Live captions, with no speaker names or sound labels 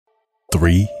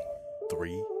Three,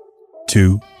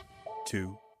 two,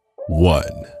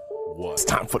 one. It's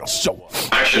time for the show.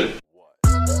 Action.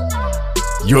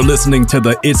 You're listening to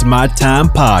the It's My Time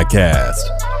podcast,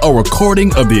 a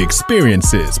recording of the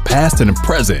experiences past and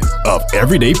present of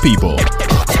everyday people.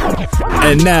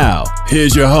 And now,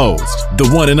 here's your host, the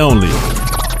one and only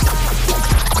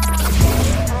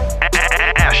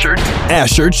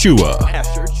Asher Chua.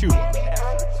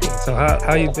 So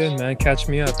how you been, man? Catch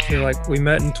me up. I feel like we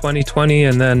met in 2020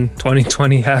 and then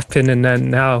 2020 happened and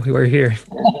then now we're here.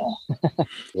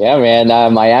 Yeah, man.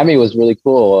 Miami was really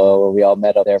cool when we all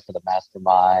met up there for the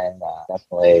mastermind.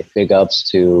 Definitely big ups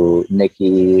to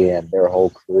Nikki and their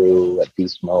whole crew at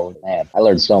Beast Mode. Man, I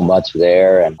learned so much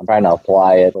there and I'm trying to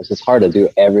apply it. It's just hard to do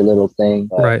every little thing.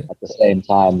 But right. At the same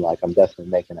time, like I'm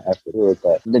definitely making an effort to do it.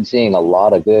 But I've been seeing a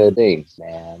lot of good things,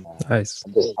 man. Nice.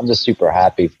 I'm just super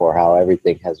happy for how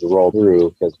everything has rolled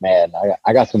through because, man,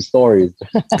 I got some stories.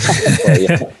 But,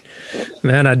 yeah.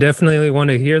 Man, I definitely want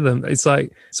to hear them. It's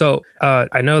like, so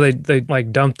I know they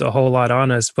like dumped a whole lot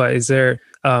on us, but is there,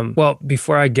 well,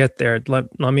 before I get there, let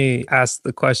me ask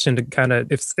the question to kind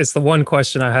of, it's the one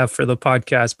question I have for the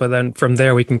podcast, but then from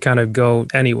there we can kind of go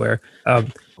anywhere.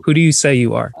 Who do you say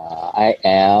you are? I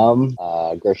am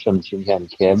Gershom Junghyun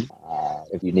Kim.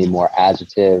 If you need more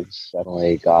adjectives,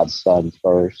 definitely God's son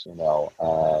first,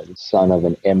 son of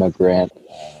an immigrant,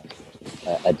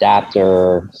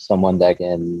 adapter, someone that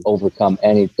can overcome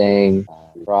anything,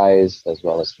 rise, as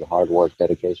well as through hard work,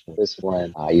 dedication, and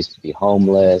discipline. I used to be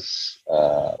homeless,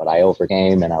 but I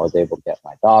overcame and I was able to get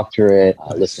my doctorate,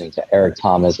 listening to Eric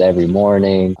Thomas every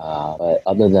morning. But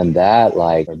other than that,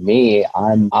 like for me,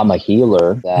 I'm a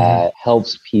healer that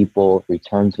helps people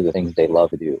return to the things they love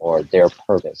to do or their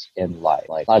purpose in life.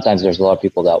 Like a lot of times there's a lot of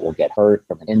people that will get hurt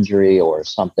from an injury or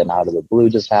something out of the blue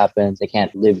just happens. They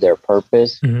can't live their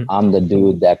purpose. I'm the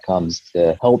dude that comes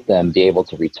to help them be able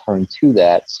to return to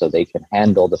that so they can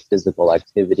handle the physical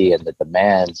activity and the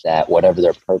demands that whatever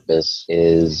their purpose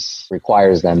is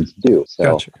requires them to do. So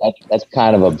Gotcha. That's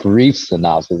kind of a brief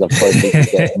synopsis. Of course, you can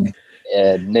get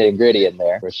nitty gritty in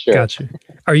there for sure. Gotcha.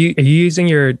 Are you using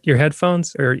your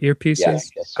headphones or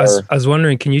earpieces? Yes, sir. I was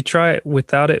wondering, can you try it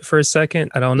without it for a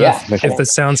second? I don't know if the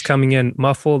sound's coming in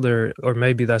muffled or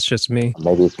maybe that's just me.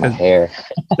 Maybe it's my hair.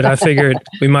 But I figured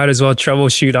we might as well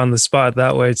troubleshoot on the spot.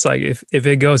 That way it's like if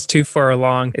it goes too far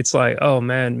along, it's like, oh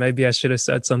man, maybe I should have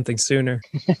said something sooner.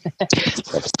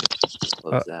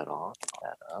 Close that off.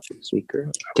 That up.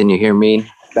 Speaker. Can you hear me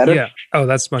better? Yeah. Oh,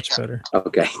 that's much better.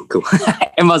 Okay, cool.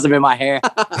 It must have been my hair.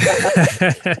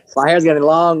 My hair's getting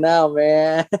long now,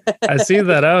 man. I see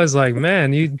that. I was like,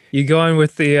 man, you going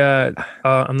with the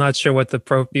I'm not sure what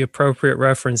the appropriate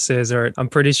reference is, or I'm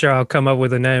pretty sure I'll come up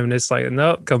with a name and it's like,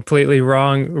 nope, completely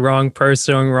wrong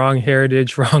person, wrong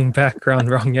heritage, wrong background,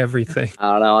 wrong everything.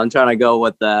 I don't know. I'm trying to go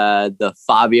with the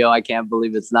Fabio, I can't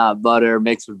believe it's not butter,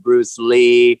 mixed with Bruce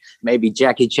Lee, maybe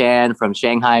Jackie Chan from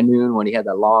Shanghai Noon when he had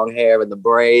the long hair with the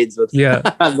braids. Yeah.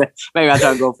 Maybe I'll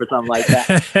try to go for something like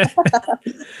that.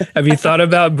 Have you thought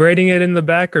about braiding it in the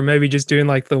back or maybe just doing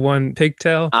like the one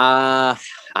pigtail? I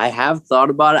have thought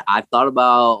about it. I've thought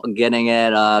about getting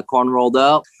it corn rolled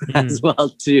up as well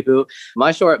too.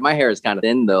 My hair is kind of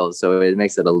thin though, so it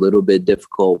makes it a little bit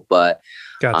difficult. But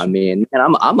gotcha. I mean,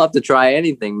 and I'm up to try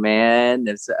anything, man.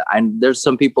 There's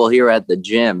some people here at the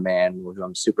gym, man, which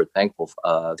I'm super thankful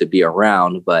to be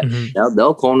around. But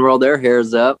they'll corn roll their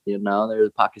hairs up. There's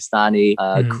a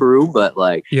Pakistani crew, but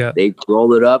they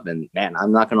roll it up, and man,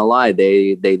 I'm not gonna lie,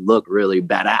 they look really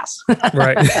badass.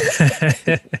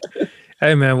 Right.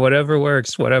 Hey man, whatever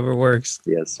works.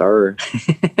 Yes, sir.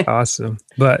 Awesome.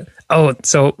 But,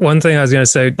 so one thing I was going to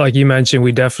say, like you mentioned,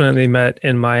 we definitely met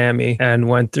in Miami and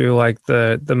went through like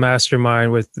the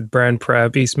mastermind with Brand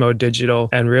Prep, Beast Mode Digital,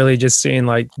 and really just seeing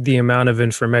like the amount of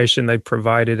information they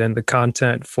provided and the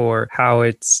content for how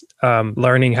it's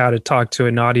learning how to talk to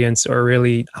an audience or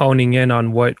really honing in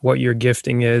on what your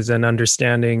gifting is and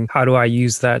understanding how do I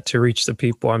use that to reach the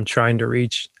people I'm trying to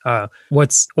reach.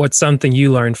 What's something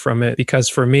you learned from it? Because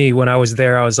for me, when I was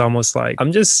there, I was almost like,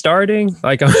 I'm just starting.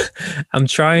 Like I'm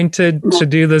trying to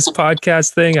do this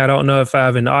podcast thing. I don't know if I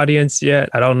have an audience yet.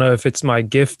 I don't know if it's my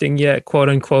gifting yet, quote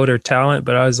unquote, or talent.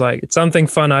 But I was like, it's something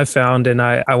fun I found and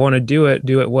I want to do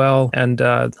it well. And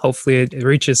hopefully it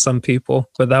reaches some people.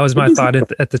 But that was my thought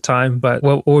at the time. But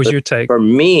what was your take? For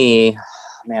me,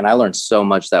 man, I learned so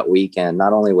much that weekend,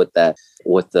 not only with that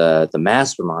the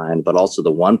mastermind, but also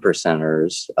the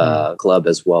 1%ers club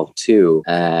as well too.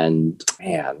 And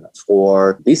man,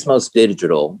 for Beast Mode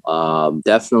Digital,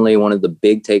 definitely one of the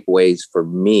big takeaways for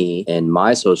me in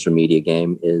my social media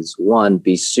game is, one,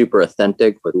 be super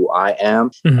authentic with who I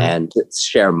am and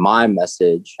share my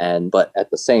message, but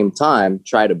at the same time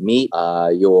try to meet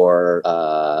your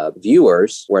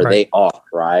viewers where they are,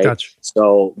 right? Gotcha.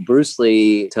 So Bruce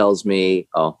Lee tells me,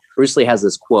 Bruce Lee has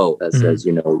this quote that says,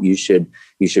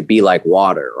 you should be like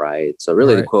water, right? So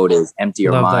really the quote is, empty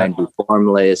your mind, be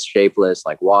formless, shapeless,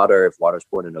 like water. If water's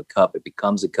poured in a cup, it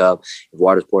becomes a cup. If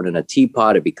water's poured in a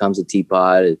teapot, it becomes a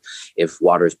teapot. If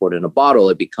water is poured in a bottle,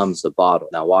 it becomes a bottle.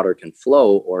 Now, water can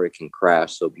flow or it can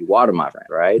crash. So be water, my friend,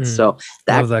 right? So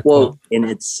that quote in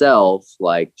itself,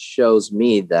 like, shows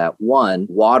me that, one,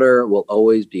 water will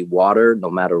always be water no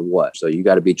matter what. So you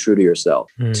got to be true to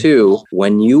yourself. Two,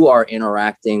 when you are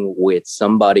interacting with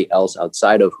somebody else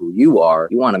outside of who you are,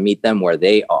 you want to meet them where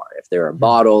they are. If they're a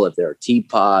bottle, if they're a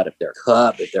teapot, if they're a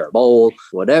cup, if they're a bowl,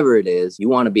 whatever it is, you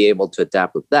want to be able to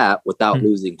adapt with that without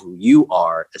losing who you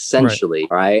are, essentially,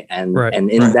 right? And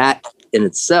in that in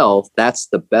itself, that's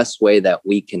the best way that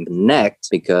we can connect,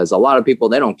 because a lot of people,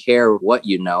 they don't care what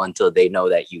you know until they know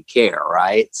that you care,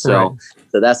 right? So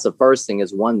that's the first thing,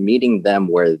 is, one, meeting them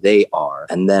where they are.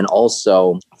 And then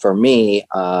also for me,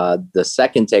 the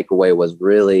second takeaway was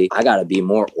really, I got to be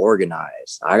more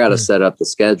organized. I got to set up the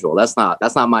schedule. That's not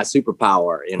my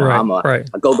superpower. I'm a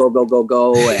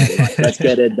go, and like, let's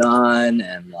get it done.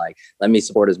 And like, let me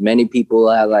support as many people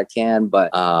as I can.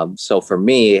 But so for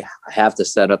me, I have to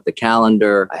set up the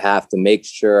calendar. I have to make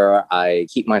sure I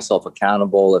keep myself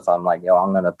accountable. If I'm like,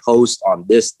 I'm going to post on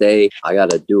this day, I got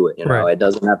to do it. It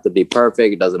doesn't have to be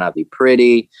perfect. It doesn't have to be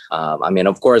pretty. I mean,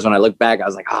 of course, when I look back, I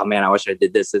was like, oh man, I wish I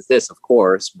did this, of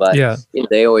course. But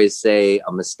they always say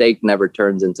a mistake never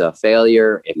turns into a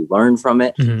failure if you learn from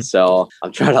it. So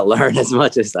I'm trying to learn as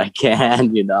much as I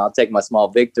can. I'll take my small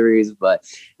victories, but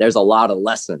there's a lot of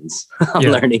lessons I'm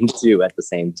learning too at the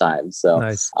same time. So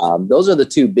those are the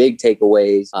two big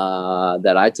takeaways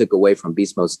that I took away from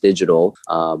Beast Mode Digital.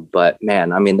 But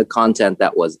man, I mean, the content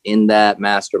that was in that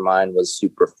mastermind was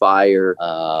super fire.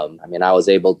 I mean, I was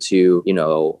able to,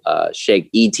 shake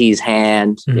E.T.'s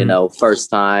hand, first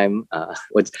time,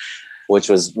 which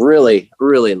was really,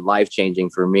 really life-changing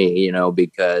for me,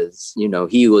 because,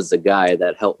 he was the guy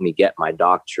that helped me get my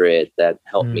doctorate, that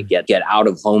helped me get out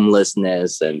of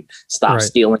homelessness and stop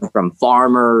stealing from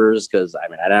farmers. Because, I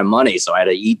mean, I didn't have money, so I had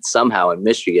to eat somehow in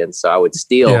Michigan. So I would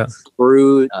steal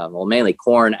fruit, mainly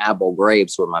corn, apple,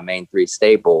 grapes were my main three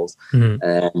staples.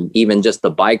 And even just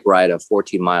the bike ride of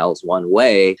 14 miles one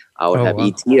way, I would have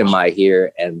ET in my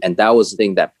ear. And that was the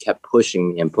thing that kept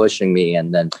pushing me.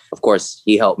 And then, of course,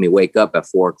 he helped me wake up at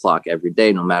 4 o'clock every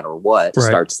day, no matter what, to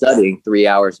start studying 3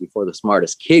 hours before the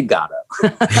smartest kid got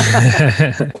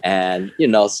up. And,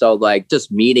 so like,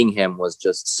 just meeting him was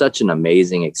just such an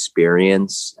amazing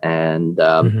experience. And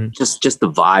just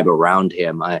the vibe around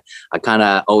him. I kind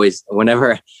of always,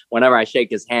 whenever I shake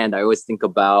his hand, I always think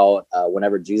about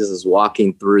whenever Jesus is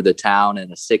walking through the town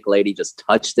and a sick lady just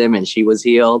touched him and she was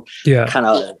healed. I get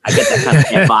that kind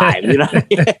of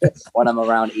vibe, when I'm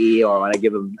around E, or when I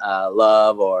give him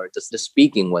love, or just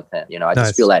speaking with him, I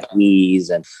just feel at ease,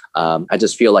 and I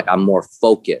just feel like I'm more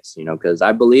focused, because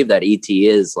I believe that ET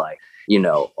is like,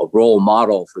 a role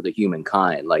model for the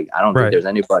humankind. Like, I don't think there's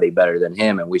anybody better than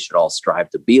him, and we should all strive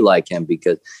to be like him,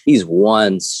 because he's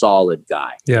one solid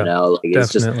guy.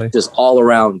 It's just all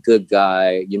around good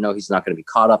guy. He's not going to be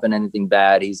caught up in anything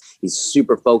bad. He's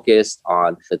super focused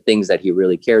on the things that he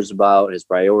really cares about. His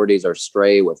priorities are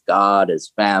straight with God,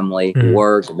 his family,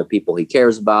 work, and the people he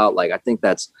cares about. Like, I think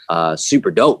that's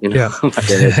super dope.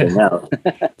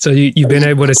 So you've been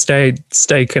able to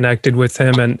stay connected with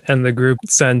him and the group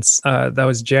since that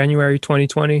was January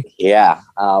 2020. Yeah.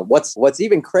 What's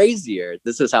even crazier?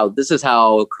 This is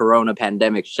how Corona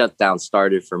pandemic shutdown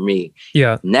started for me.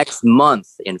 Yeah. Next month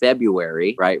in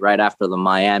February, right after the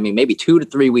Miami, maybe 2 to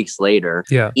 3 weeks later,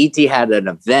 ET had an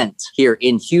event here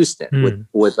in Houston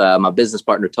with my business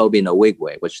partner Toby and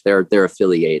Owigwe, which they're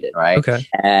affiliated, right? Okay.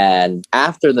 And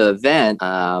after the event,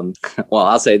 well,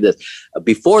 I'll say this: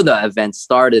 before the event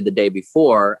started, the day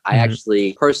before, I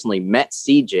actually personally met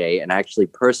CJ, and I actually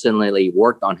personally finally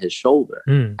worked on his shoulder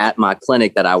at my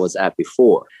clinic that I was at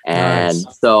before. And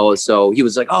so he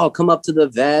was like, oh, come up to the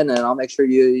event and I'll make sure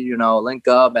you know, link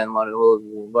up and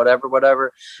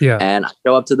whatever. Yeah. And I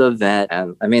show up to the event,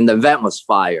 and I mean, the event was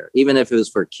fire. Even if it was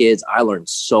for kids, I learned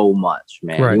so much,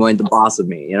 man. Right. You ain't the boss of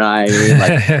me. You know what I mean?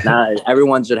 Like, not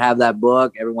everyone should have that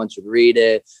book. Everyone should read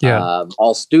it. Yeah.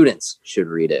 All students should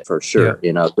read it for sure. Yeah.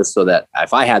 You know, just so that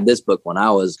if I had this book when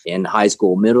I was in high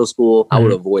school, middle school, I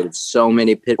would have avoided so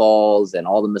many pitfalls and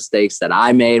all the mistakes that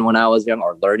I made when I was young,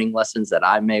 or learning lessons that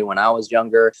I made when I was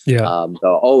younger. Yeah.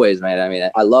 So always, man, I mean,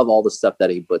 I love all the stuff that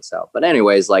he puts out. But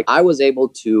anyways, like, I was able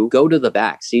to go to the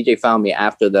back. CJ found me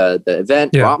after the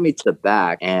event, brought me to the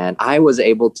back, and I was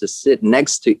able to sit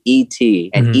next to ET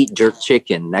and eat jerk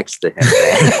chicken next to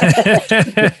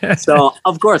him. So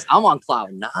of course I'm on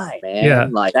cloud 9, man. Yeah.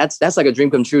 Like that's like a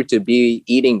dream come true, to be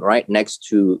eating right next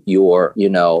to your, you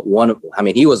know,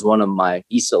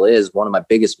 he still is one of my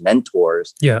biggest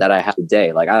mentors that I have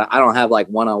today. Like I don't have like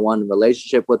one-on-one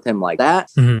relationship with him like that,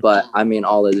 but I mean,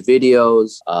 all his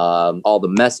videos, all the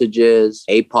messages,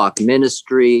 APOC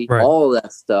ministry, all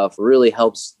that stuff really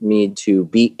helps me to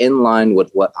be in line with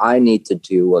what I need to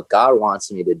do, what God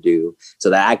wants me to do, so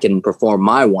that I can perform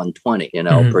my 120, you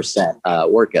know, percent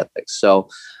work ethic. So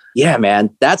yeah,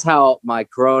 man, that's how my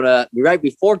Corona, right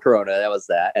before Corona, that was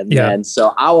that. And then,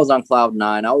 so I was on cloud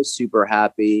 9. I was super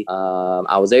happy.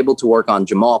 I was able to work on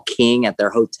Jamal King at their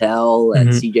hotel and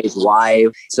CJ's wife.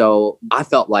 So I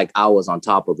felt like I was on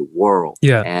top of the world.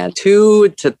 Yeah. And 2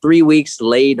 to 3 weeks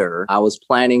later, I was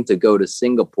planning to go to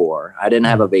Singapore. I didn't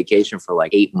have a vacation for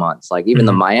like 8 months. Like even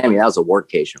the Miami, that was a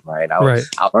workcation, right? I was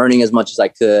out earning as much as I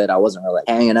could. I wasn't really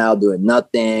hanging out, doing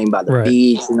nothing by the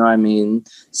beach, you know what I mean?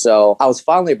 So I was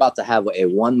finally about to have a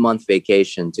 1 month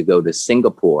vacation to go to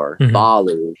Singapore,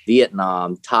 Bali,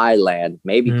 Vietnam, Thailand,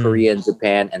 maybe Korea and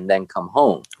Japan, and then come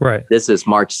home. Right. This is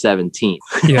March 17th.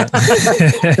 Yeah.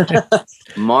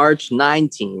 March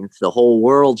 19th, the whole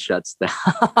world shuts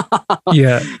down.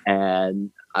 Yeah.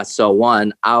 And so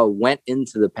I went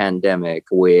into the pandemic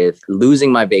with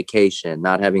losing my vacation,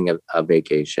 not having a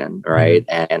vacation, right?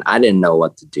 And I didn't know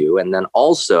what to do. And then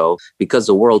also, because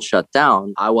the world shut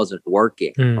down, I wasn't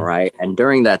working, right? And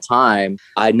during that time,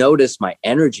 I noticed my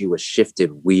energy was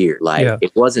shifted weird. Like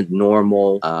it wasn't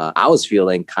normal. I was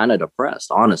feeling kind of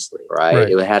depressed, honestly, right?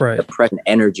 It had depressed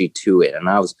energy to it. And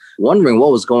I was wondering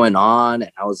what was going on.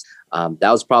 And I was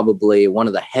that was probably one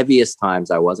of the heaviest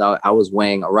times I was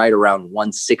weighing right around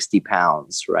 160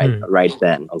 pounds, right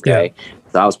then. Okay. Yeah.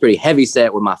 So I was pretty heavy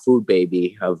set with my food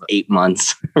baby of 8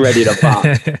 months ready to pop.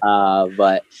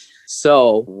 But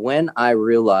so when I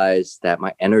realized that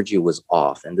my energy was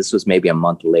off, and this was maybe a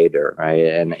month later, right?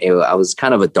 And I was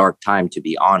kind of a dark time, to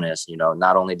be honest. You know,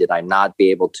 not only did I not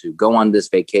be able to go on this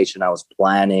vacation I was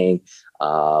planning,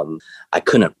 I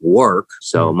couldn't work.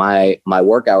 So my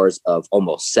work hours of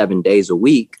almost 7 days a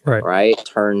week, right,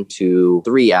 turned to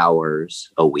 3 hours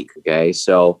a week. Okay.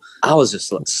 So I was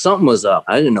just like, something was up.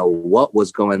 I didn't know what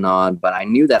was going on, but I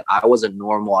knew that I wasn't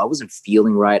normal. I wasn't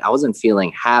feeling right. I wasn't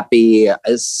feeling happy.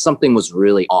 Something was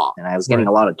really off. And I was getting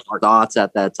a lot of dark thoughts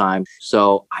at that time.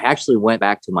 So I actually went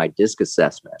back to my DISC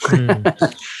assessment.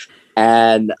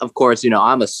 And of course, you know,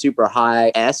 I'm a super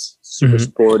high S, super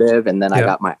supportive. And then I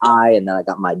got my I, and then I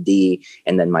got my D,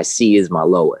 and then my C is my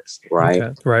lowest. Right.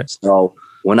 Okay. Right. So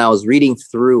when I was reading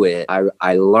through it,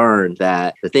 I learned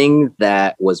that the thing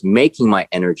that was making my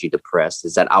energy depressed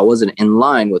is that I wasn't in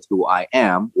line with who I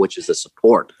am, which is a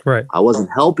support. Right. I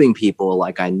wasn't helping people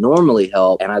like I normally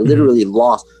help. And I literally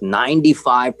lost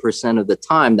 95% of the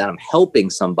time that I'm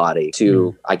helping somebody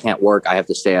to, I can't work. I have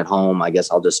to stay at home. I guess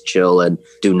I'll just chill and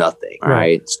do nothing.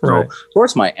 Right. So of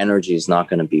course my energy is not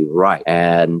going to be right.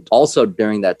 And also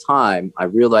during that time, I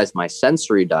realized my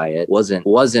sensory diet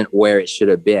wasn't where it should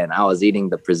have been. I was eating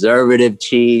the preservative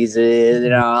cheeses, you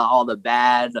know, all the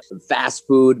bad fast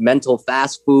food, mental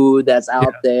fast food that's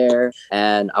out there.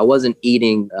 And I wasn't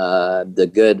eating the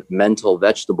good mental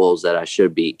vegetables that I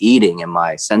should be eating in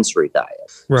my sensory diet.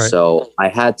 Right. So I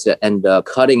had to end up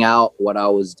cutting out what I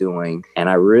was doing. And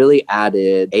I really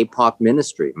added APOC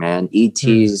ministry, man,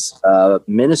 ET's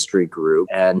ministry group.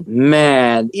 And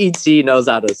man, ET knows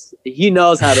how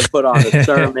to put on a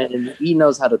sermon, and he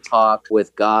knows how to talk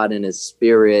with God and his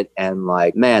spirit. And like,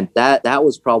 like, man, that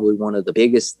was probably one of the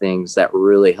biggest things that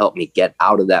really helped me get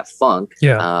out of that funk.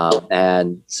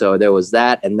 And so there was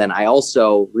that. And then I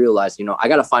also realized, you know, I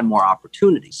got to find more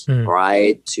opportunities,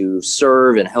 right, to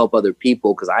serve and help other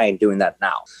people, because I ain't doing that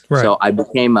now. So I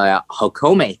became a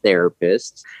Hakomi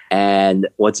therapist. And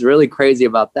what's really crazy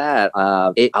about that,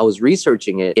 I was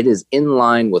researching it. It is in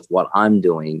line with what I'm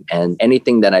doing. And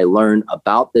anything that I learn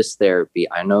about this therapy,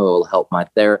 I know it will help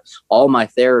all my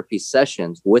therapy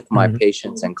sessions with my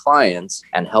patients and clients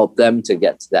and help them to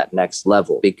get to that next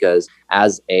level. Because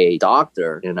as a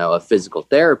doctor, you know, of physical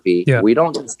therapy, we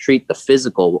don't just treat the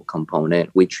physical component.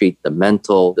 We treat the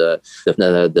mental, the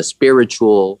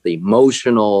spiritual, the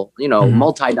emotional, you know,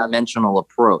 multidimensional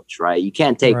approach, right? You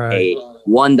can't take a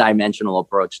one-dimensional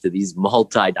approach to these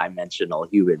multi-dimensional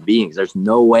human beings. There's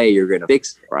no way you're going to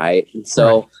fix it, right? And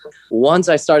so once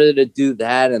I started to do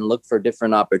that and look for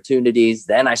different opportunities,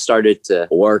 then I started to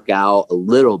work out a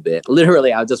little bit.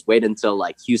 Literally, I'll just wait until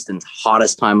like Houston's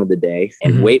hottest time of the day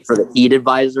and wait for the heat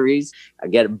advisories. I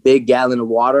get a big gallon of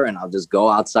water and I'll just go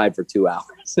outside for 2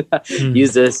 hours.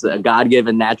 Use this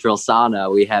God-given natural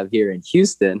sauna we have here in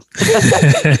Houston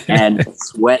and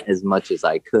sweat as much as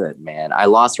I could, man. I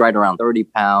lost right around 30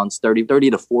 pounds,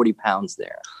 30 to 40 pounds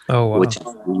there. Oh, wow. Which is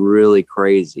really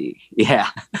crazy. Yeah.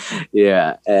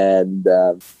 And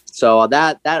so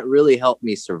that really helped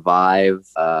me survive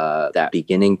that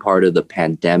beginning part of the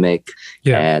pandemic.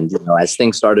 And, you know, as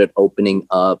things started opening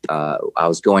up, I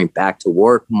was going back to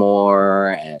work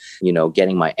more and, you know,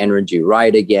 getting my energy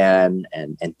right again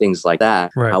and things like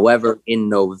that. However, in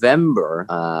November,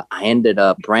 I ended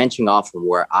up branching off from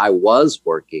where I was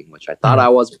working, which I thought I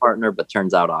was a partner, but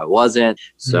turns out I wasn't.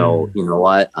 So, you know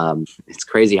what? It's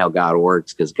crazy how God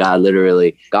works, because God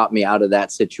literally got me out of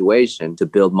that situation to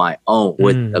build my own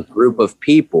with a group of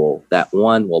people that,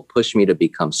 one, will push me to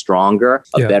become stronger,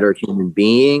 a better human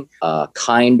being,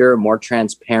 kinder, more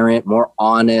transparent, more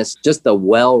honest, just a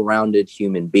well-rounded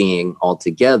human being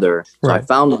altogether. So I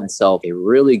found myself a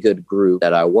really good group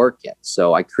that I work in.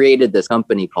 So I created this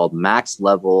company called Max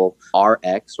Level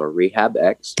RX or Rehab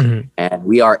X, and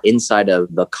we are inside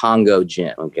of the Congo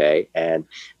gym. Okay. And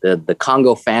the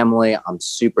Congo family, I'm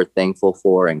super thankful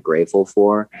for and grateful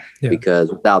for, because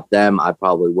without them, I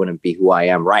probably wouldn't be who I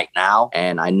am right now.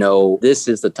 And I know this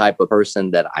is the type of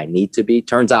person that I need to be.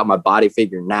 Turns out my body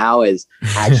figure now is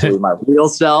actually my real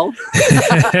self.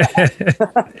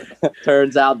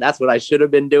 Turns out that's what I should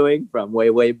have been doing from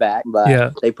way back.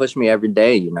 But they push me every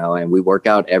day, you know, and we work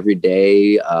out every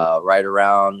day, right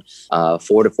around 4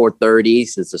 to 4:30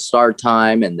 since the start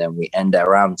time. And then we end at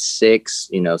around 6,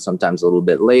 you know, sometimes a little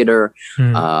bit later.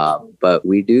 But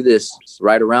we do this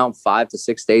right around 5 to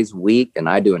 6 days a week. And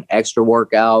I do an extra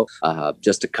workout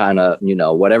just to kind of, you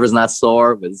know, whatever's not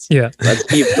sore, let's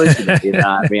keep pushing it. You know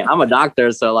what I mean? I'm a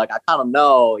doctor, so like I kind of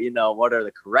know, you know, what are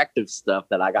the corrective stuff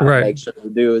that I got to make sure to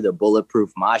do to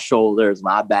bulletproof my shoulders,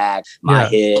 my back, my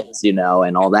hips, you know,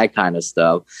 and all that kind of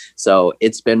stuff. So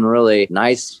it's been really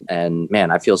nice. And man,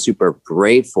 I feel super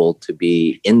grateful to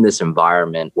be in this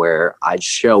environment where I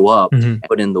show up, and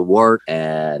put in the work.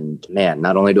 And man,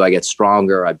 not only do I get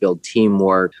stronger, I build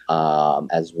teamwork,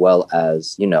 as well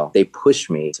as, you know, they push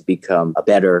me to become a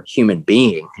better human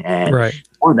being. And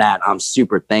for that, I'm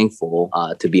super thankful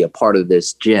to be a part of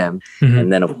this gym.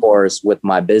 And then, of course, with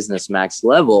my business Max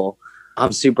Level,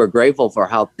 I'm super grateful for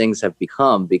how things have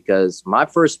become, because my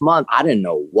first month, I didn't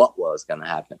know what was going to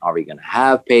happen. Are we going to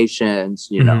have patients?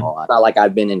 You know, it's not like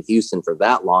I've been in Houston for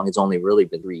that long. It's only really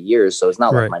been 3 years. So it's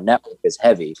not like my network is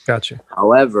heavy. Gotcha.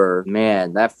 However,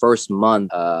 man, that first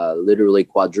month literally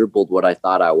quadrupled what I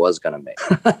thought I was going to make.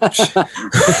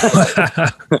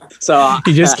 So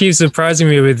you just keep surprising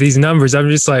me with these numbers. I'm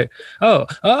just like, oh,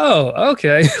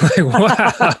 okay. Like,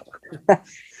 wow.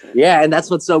 Yeah, and that's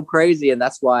what's so crazy. And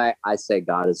that's why I say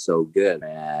God is so good,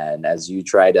 man. As you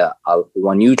try to,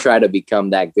 when you try to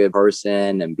become that good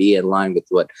person and be in line with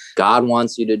what God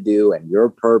wants you to do and your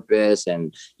purpose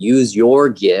and use your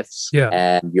gifts,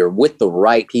 and you're with the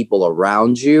right people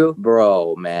around you,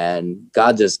 bro, man,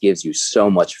 God just gives you so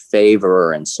much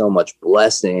favor and so much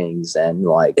blessings. And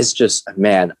like, it's just,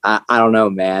 man, I don't know,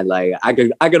 man. Like I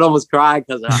could almost cry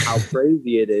because of how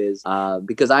crazy it is.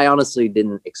 Because I honestly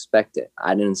didn't expect it.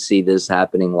 I didn't see this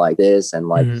happening like this. And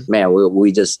like, man,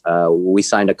 we just we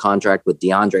signed a contract with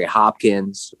DeAndre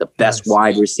Hopkins, the best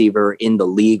wide receiver in the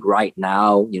league right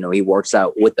now. You know, he works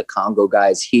out with the Congo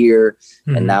guys here,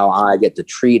 and now I get to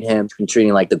treat him. I'm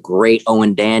treating like the great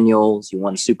Owen Daniels. He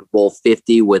won Super Bowl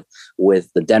 50 with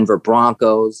the Denver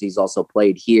Broncos. He's also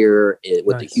played here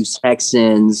with the Houston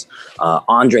Texans.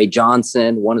 Andre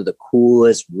Johnson, one of the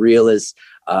coolest, realest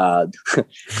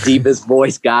deepest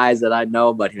voice guys that I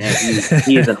know, but man,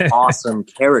 he's an awesome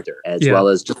character as well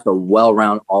as just a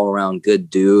well-rounded, all-around good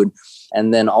dude.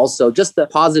 And then also just the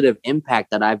positive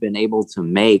impact that I've been able to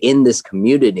make in this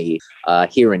community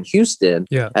here in Houston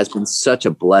has been such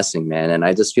a blessing, man. And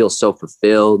I just feel so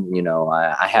fulfilled. You know,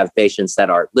 I have patients that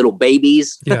are little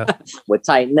babies with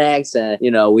tight necks. And,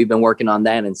 you know, we've been working on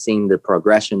that and seeing the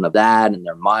progression of that and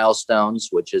their milestones,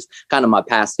 which is kind of my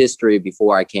past history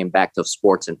before I came back to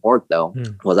sports and ortho,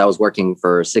 was I was working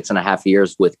for 6.5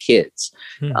 years with kids,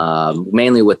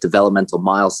 mainly with developmental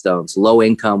milestones. Low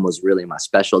income was really my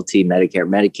specialty. Medicare,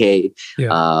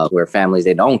 Medicaid, where families,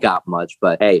 they don't got much.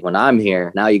 But hey, when I'm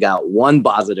here, now you got one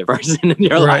positive person in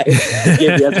your life to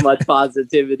give you as much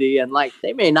positivity. And like,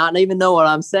 they may not even know what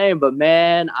I'm saying, but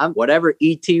man, whatever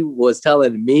ET was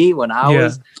telling me when I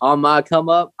was on my come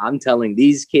up, I'm telling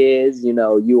these kids, you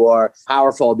know, you are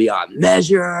powerful beyond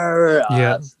measure.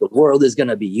 The world is going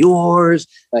to be yours.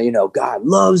 You know, God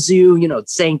loves you, you know,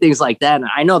 saying things like that. And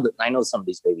I know some of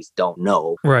these babies don't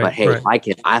know, but hey,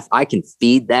 I can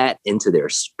feed that into their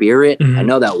spirit. I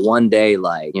know that one day,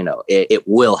 like, you know, it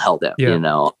will help them, you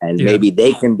know, and maybe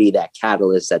they can be that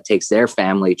catalyst that takes their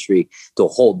family tree to a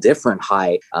whole different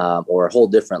height or a whole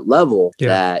different level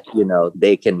that, you know,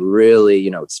 they can really, you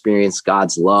know, experience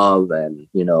God's love and,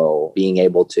 you know, being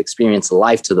able to experience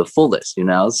life to the fullest, you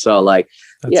know? So like,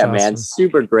 that's awesome. Man,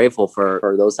 super grateful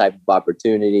for those type of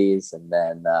opportunities. And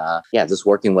then, just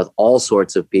working with all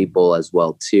sorts of people as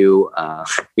well, too.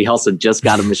 We also just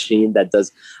got a machine that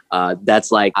does,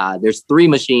 that's like, there's 3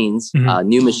 machines,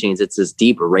 new machines. It's this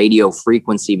deep radio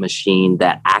frequency machine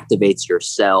that activates your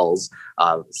cells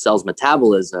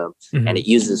metabolism, and it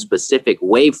uses a specific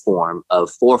waveform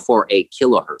of 448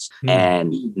 kilohertz.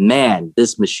 And man,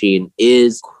 this machine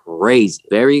is crazy,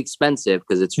 very expensive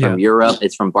because it's from Europe.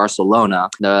 It's from Barcelona.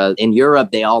 In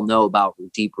Europe, they all know about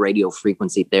deep radio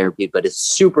frequency therapy, but it's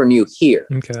super new here.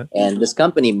 And this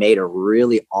company made a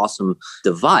really awesome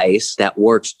device that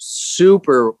works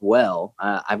super well.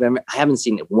 I haven't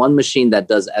seen one machine that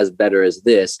does as better as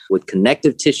this with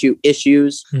connective tissue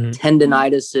issues,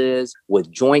 tendinitises,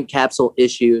 with joint capsule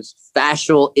issues,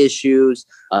 fascial issues.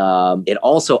 It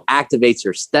also activates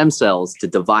your stem cells to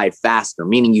divide faster,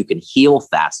 meaning you can heal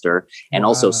faster, and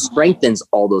also strengthens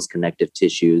all those connective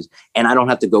tissues. And I don't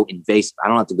have to go invasive. I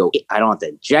don't have to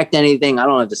inject anything. I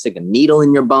don't have to stick a needle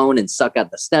in your bone and suck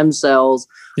out the stem cells.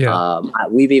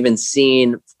 I've even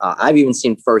seen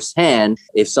firsthand,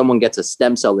 if someone gets a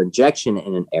stem cell injection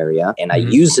in an area and I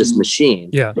use this machine,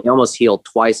 they almost heal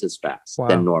twice as fast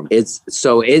than normal.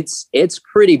 It's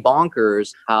pretty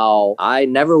bonkers how I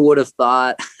never would have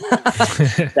thought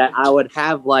that I would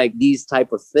have like these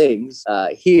type of things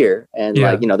here. And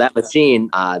like, you know, that machine,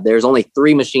 there's only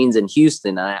 3 machines in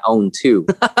Houston and I own 2.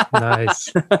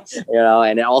 Nice. You know,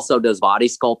 and it also does body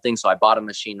sculpting. So I bought a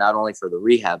machine not only for the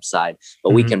rehab side,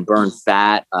 but we can burn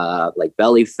fat, like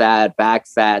belly fat, back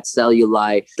fat,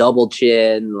 cellulite, double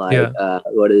chin, like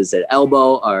what is it,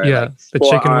 elbow, or like the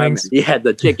chicken wings.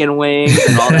 The chicken wings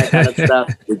and all that kind of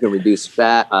stuff. We can reduce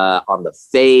fat on the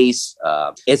face.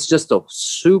 It's just a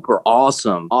super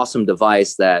awesome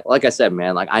device that, like I said,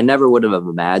 man, like I never would have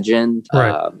imagined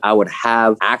I would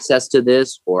have access to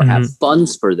this or have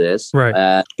funds for this,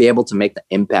 be able to make the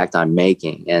impact I'm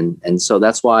making. And so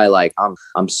that's why, like,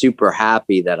 I'm super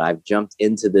happy that I've jumped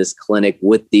into this clinic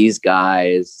with these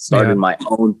guys, started my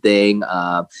own thing.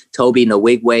 Toby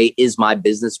Nwigwe is my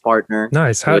business partner.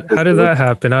 Nice. How did that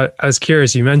happen? I was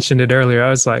curious. You mentioned it earlier. I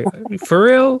was like, for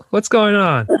real? What's going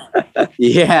on?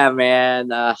 Yeah, man.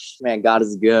 Man, God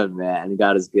is good, man.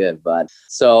 God is good. But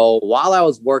so while I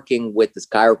was working with this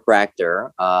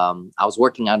chiropractor, I was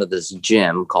working out of this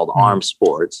gym called Arm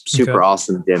Sports. Super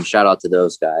awesome gym. Shout out to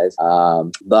those guys.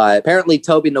 But apparently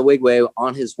Toby Nwigwe,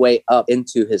 on his way up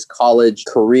into his college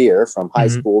career from high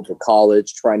school to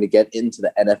college, trying to get into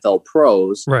the NFL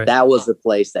pros, that was the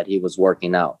place that he was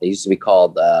working out. It used to be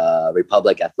called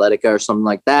Republic Athletica or something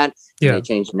like that. They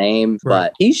changed the name,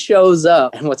 but he shows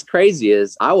up. And what's crazy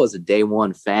is I was a day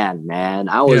one fan, man.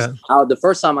 The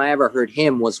first time I ever heard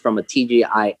him was from a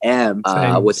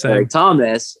TGIM with Eric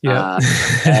Thomas.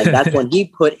 And that's when he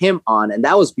put him on. And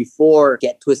that was before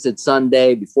Get Twisted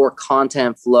Sunday, before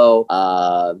Content Flow.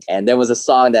 And there was a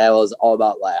song that was all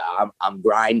about like, I'm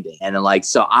grinding. And then, like,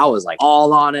 so I was like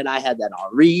all on it. I had that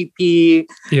on repeat.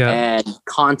 And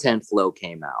Content Flow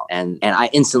came out. And I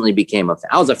instantly became a fan.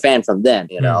 I was a fan from then,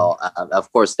 you know.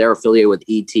 Of course, they're affiliated with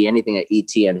ET. Anything that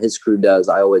ET and his crew does,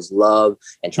 I always love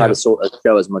and try to show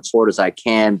as much support as I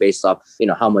can based off, you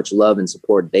know, how much love and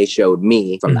support they showed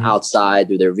me from the outside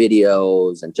through their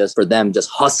videos and just for them just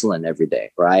hustling every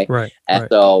day. And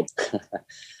so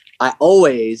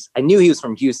I knew he was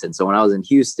from Houston. So when I was in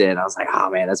Houston, I was like, oh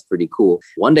man, that's pretty cool.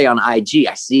 One day on IG,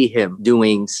 I see him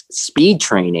doing speed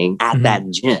training at that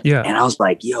gym. Yeah. And I was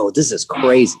like, yo, this is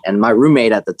crazy. And my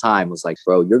roommate at the time was like,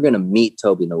 bro, you're going to meet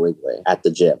Toby Nwigwe at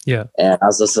the gym. Yeah. And I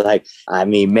was just like, I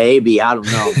mean, maybe, I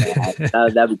don't know,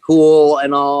 man. That'd be cool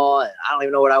and all. I don't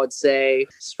even know what I would say.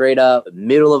 Straight up,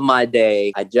 middle of my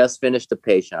day, I just finished a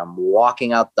patient. I'm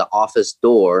walking out the office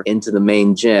door into the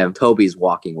main gym. Toby's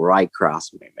walking right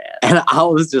across me, man. And I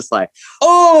was just like,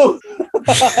 oh!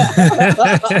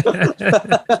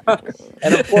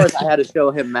 And of course, I had to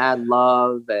show him mad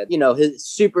love and, you know, his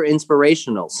super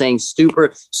inspirational, saying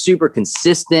super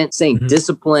consistent, saying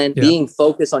discipline, being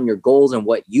focused on your goals and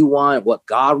what you want, what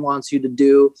God wants you to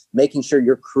do, making sure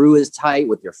your crew is tight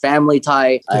with your family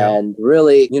tight. And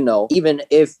really, you know, even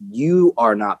if you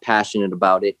are not passionate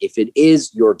about it, if it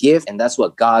is your gift and that's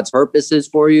what God's purpose is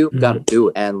for you, you got to do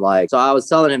it. And like, so I was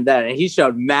telling him that and he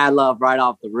showed mad love right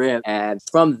off the rip. And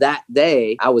from that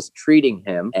day, I was treating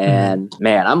him and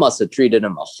man, I must have treated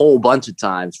him a whole bunch of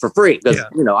times for free because,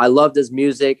 you know, I loved his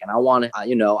music and I want to,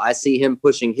 you know, I see him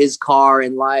pushing his car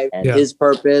in life and his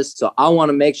purpose. So I want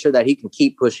to make sure that he can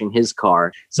keep pushing his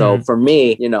car. So for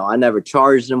me, you know, I never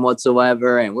charged him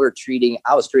whatsoever. And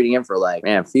I was treating him for like,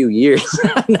 man, a few years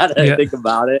now that I think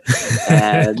about it.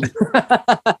 And,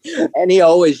 and he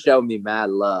always showed me mad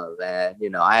love. And, you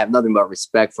know, I have nothing but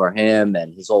respect for him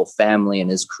and his whole family and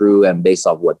his crew and based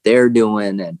off what they're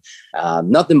doing and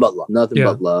nothing but love,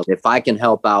 but love. If I can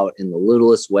help out in the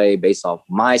littlest way based off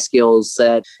my skill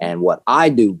set and what I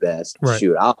do best,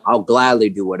 shoot, I'll gladly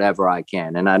do whatever I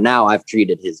can. And now I've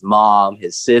treated his mom,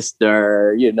 his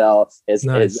sister, you know, his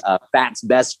Fat's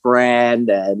best friend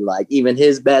and like even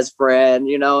his best friend,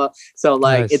 you know, so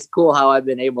like it's cool how I've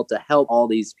been able to help all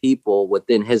these people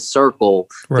within his circle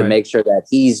to make sure that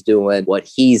he's doing what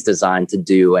he's designed to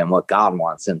do and what God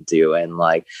wants him to do. And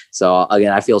like, so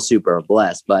again, I feel super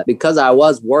blessed, but because I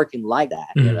was working like that,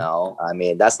 you know, I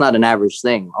mean, that's not an average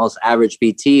thing. Most average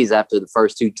PTs after the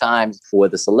first 2 times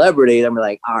with a celebrity, they're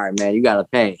like, all right, man, you got to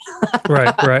pay.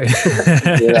 Right.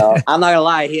 You know, I'm not gonna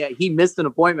lie. He missed an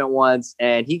appointment once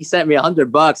and he sent me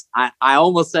 $100. I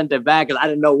almost sent it back because I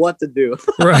didn't know what to do.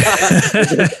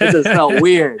 It just felt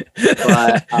weird.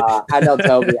 But I know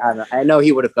Toby. I know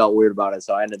he would have felt weird about it.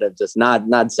 So I ended up just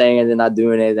not saying anything, not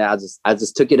doing anything. I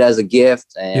just took it as a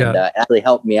gift and it actually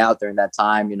helped me out during that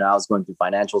time. You know, I was going through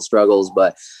financial struggles,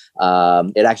 but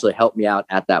it actually helped me out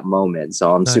at that moment.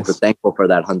 So I'm super thankful for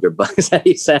that $100 that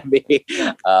he sent me.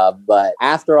 But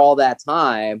after all that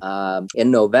time,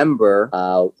 in November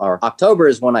or October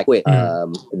is when I quit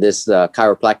this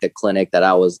chiropractic clinic that I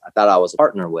thought I was a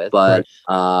partner with. But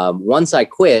once I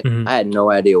quit, I had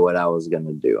no idea what I was going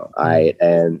to do.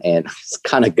 And it's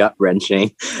kind of gut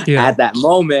wrenching at that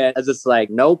moment. I was just like,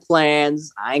 no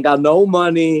plans. I ain't got no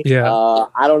money.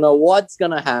 I don't know what's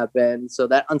going to happen. So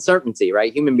that uncertainty,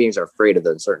 right? Human beings are afraid of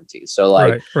the uncertainty. So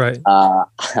like,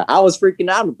 I was freaking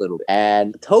out a little bit.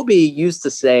 And Toby used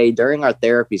to say during our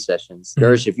therapy sessions,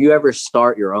 Gersh, if you ever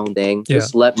start your own thing,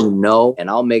 just let me know and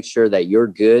I'll make sure that you're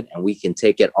good and we can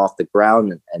take it off the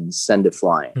ground and send it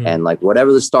flying. And like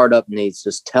whatever the startup needs,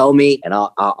 just tell me and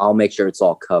I'll make sure it's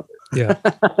all covered. And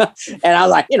I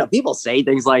was like, you know, people say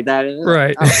things like that.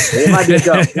 It might be a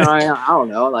joke. You know, I don't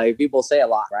know. Like people say a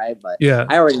lot, right? But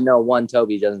I already know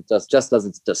Toby doesn't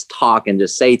just talk and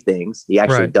just say things. He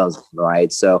actually does,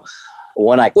 right? So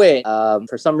when I quit,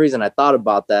 for some reason, I thought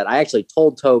about that. I actually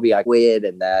told Toby I quit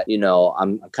and that, you know,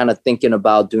 I'm kind of thinking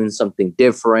about doing something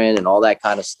different and all that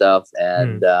kind of stuff.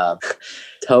 And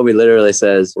Toby literally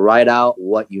says, write out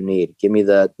what you need. Give me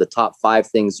the top 5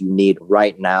 things you need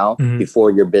right now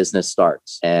before your business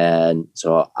starts. And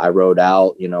so I wrote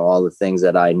out, you know, all the things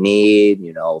that I need,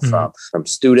 you know, from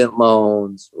student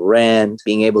loans, rent,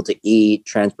 being able to eat,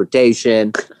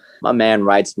 transportation. My man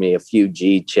writes me a few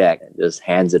G check and just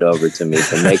hands it over to me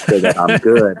to make sure that I'm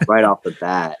good right off the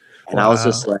bat. And I was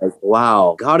just like,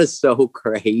 wow, God is so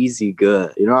crazy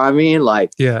good. You know what I mean? Like,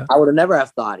 I would have never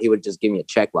have thought he would just give me a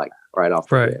check like right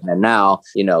off. And now,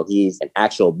 you know, he's an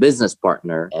actual business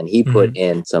partner and he put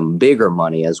in some bigger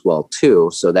money as well, too,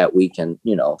 so that we can,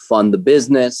 you know, fund the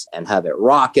business and have it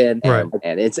rocking.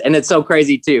 And it's so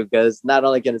crazy, too, because not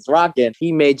only can it's rocking,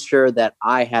 he made sure that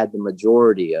I had the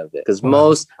majority of it. Because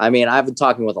I've been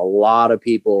talking with a lot of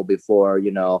people before,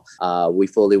 you know, I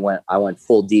went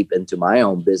full deep into my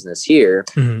own business here.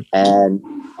 And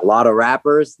a lot of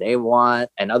rappers,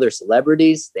 and other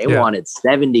celebrities, they wanted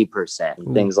 70%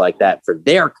 and things like that for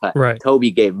their cut. Right.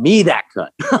 Toby gave me that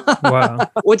cut. Wow.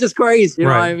 Which is crazy. You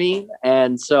know Right. what I mean?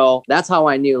 And so that's how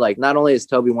I knew, like, not only is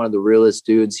Toby one of the realest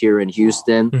dudes here in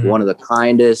Houston, Mhm. one of the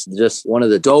kindest, just one of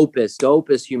the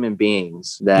dopest human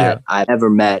beings that I've ever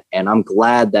met. And I'm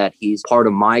glad that he's part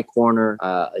of my corner.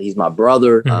 He's my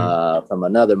brother from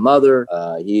another mother.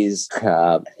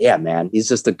 Man, he's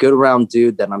just a good around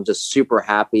dude that I'm just super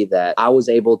happy that I was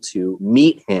able to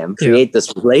meet him, create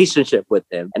this relationship with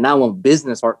him. And now I'm a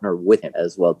business partner with him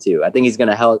as well too. I think he's going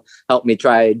to help me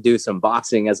try to do some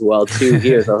boxing as well too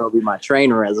here. So he'll be my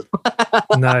trainer as well.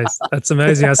 Nice. That's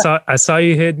amazing. I saw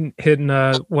you hitting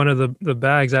one of the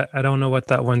bags. I don't know what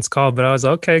that one's called, but I was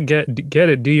okay. Get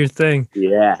it. Do your thing.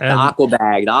 Yeah, And the aqua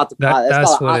bag. That's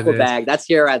called what aqua it is. bag. That's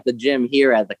here at the gym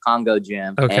here at the Congo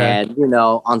gym. Okay. And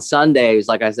on Sundays,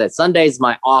 like I said, Sunday's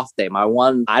my off day.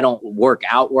 I don't work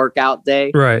out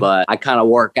day. Right. But I kind of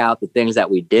work out the things that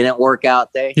we didn't work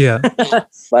out day. Yeah.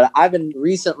 But I've been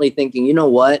recently thinking, you know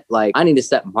what? Like, I need to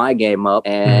step my game up,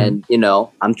 and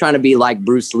I'm trying to be like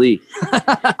Bruce Lee.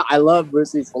 I love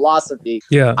Bruce Lee's philosophy.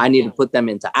 Yeah. I need to put them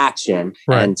into action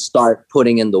Right. and start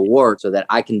putting in the work so that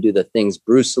I can do the things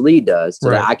Bruce Lee does, so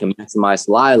that I can maximize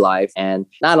my life. And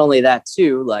not only that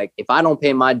too, like, if I don't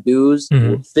pay my dues,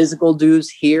 physical dues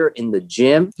here in the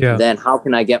gym, then how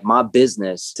can I get my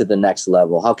business to the next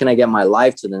level? How can I get my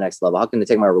life to the next level? How can I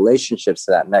take my relationships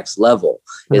to that next level?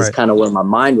 Is kind of where my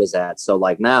mind was at. So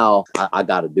like now I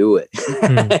got to do it.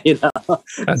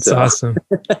 That's awesome.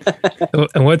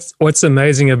 And what's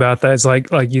amazing about that is like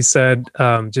you said,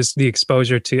 just the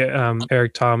exposure to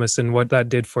Eric Thomas and what that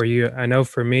did for you. I know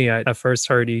for me, I first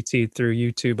heard ET through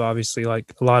YouTube, obviously,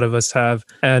 like a lot of us have.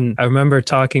 And I remember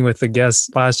talking with the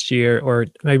guest last year or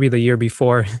maybe the year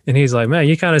before, and he's like, man,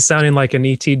 you kind of sounding like an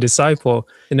ET disciple.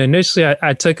 And initially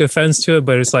I took offense to it,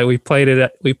 but it's like we played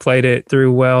it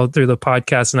through the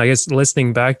podcast. And I guess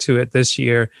listening back to it this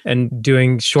year and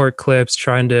doing short clips,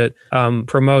 trying to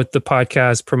promote the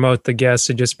podcast, promote the guests,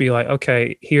 to just be like,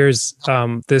 okay, here's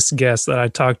this guest that I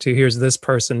talked to, here's this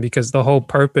person, because the whole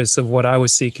purpose of what I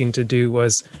was seeking to do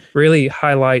was really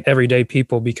highlight everyday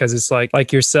people. Because it's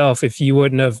like yourself, if you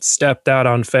wouldn't have stepped out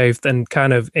on faith and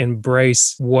kind of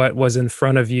embrace what was in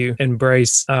front of you,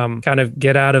 embrace kind of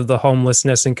get out of the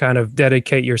homelessness and kind of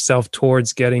dedicate yourself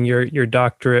towards getting your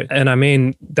doctorate. And I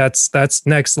mean, that's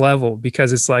next level,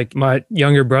 because it's like my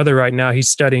younger brother right now, he's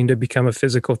studying to become a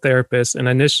physical therapist. And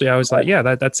initially I was like, yeah,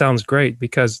 that sounds great,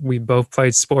 because we both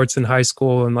played sports in high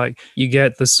school, and like you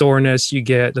get the soreness, you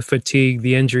get the fatigue,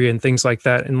 the injury and things like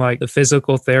that. And like the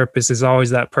physical therapist is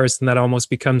always that person that almost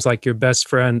becomes like your best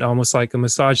friend, almost like a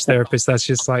massage therapist. That's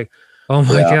just like, oh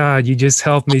my God, you just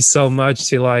helped me so much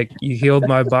to like, you healed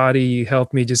my body. You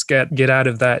helped me just get out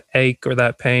of that ache or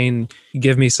that pain. You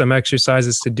give me some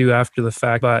exercises to do after the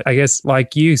fact. But I guess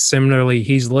like you, similarly,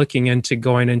 he's looking into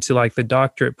going into like the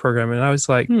doctorate program. And I was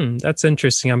like, that's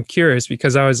interesting. I'm curious,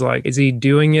 because I was like, is he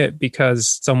doing it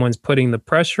because someone's putting the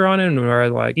pressure on him, or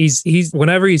like he's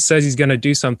whenever he says he's going to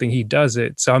do something, he does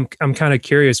it. So I'm kind of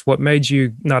curious, what made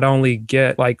you not only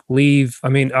leave? I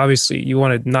mean, obviously you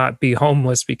want to not be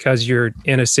homeless because you're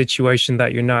in a situation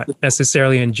that you're not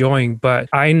necessarily enjoying, but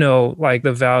I know like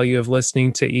the value of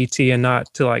listening to ET and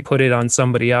not to like put it on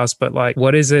somebody else. But like,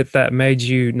 what is it that made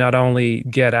you not only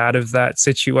get out of that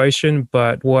situation,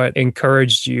 but what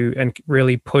encouraged you and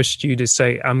really pushed you to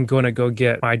say, I'm going to go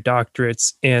get my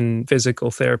doctorates in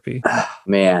physical therapy?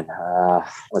 Man,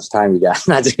 much time you got?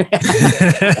 Take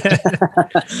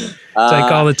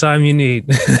all the time you need.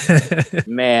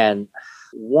 Man.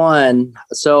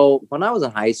 So when I was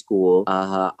in high school,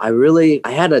 I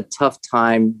had a tough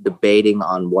time debating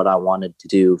on what I wanted to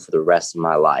do for the rest of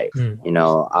my life.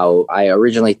 I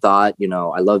originally thought,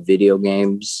 I love video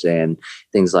games and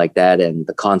things like that, and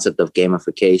the concept of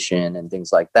gamification and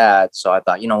things like that. So I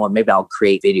thought, maybe I'll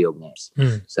create video games.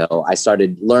 So I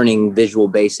started learning Visual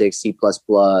Basic, C++,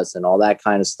 and all that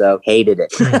kind of stuff. Hated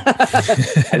it.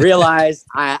 I realized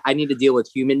I need to deal with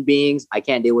human beings. I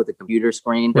can't deal with a computer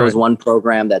screen. There was one program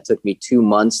that took me 2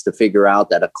 months to figure out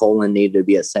that a colon needed to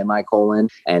be a semicolon.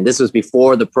 And this was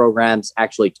before the programs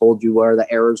actually told you where the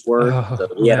errors were. So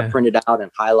you had to print it out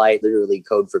and highlight literally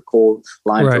code for code,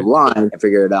 line for line, and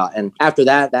figure it out. And after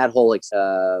that whole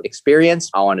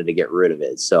experience, I wanted to get rid of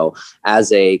it. So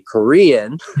as a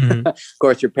Korean, of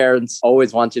course, your parents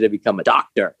always want you to become a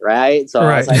doctor, right? So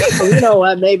I was like, well, you know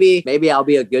what, maybe I'll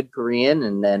be a good Korean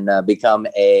and then become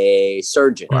a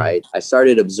surgeon, right? I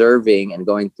started observing and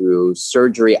going through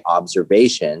surgery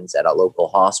observations at a local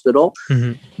hospital.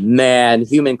 Man,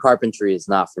 human carpentry is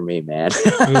not for me, man.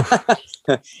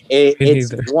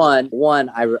 It's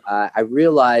one. I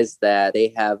realized that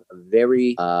they have a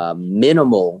very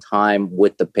minimal time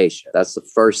with the patient. That's the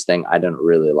first thing I didn't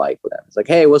really like with them. It's like,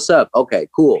 hey, what's up? Okay,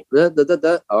 cool.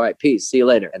 All right, peace. See you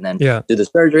later. And then do the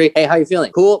surgery. Hey, how you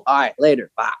feeling? Cool. All right,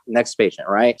 later. Bye. Next patient.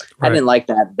 Right. I didn't like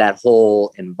that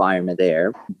whole environment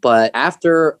there. But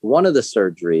after one of the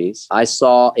surgeries, I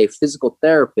saw a physical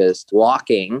therapist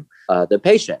walking the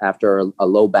patient after a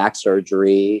low back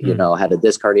surgery, had a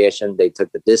disc herniation. They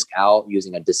took the disc out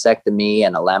using a discectomy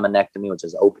and a laminectomy, which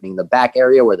is opening the back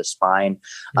area where the spine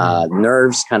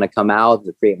nerves kind of come out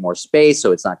to create more space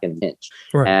so it's not going to hinge.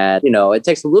 And, it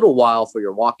takes a little while for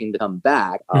your walking to come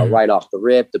back right off the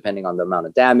rip, depending on the amount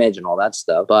of damage and all that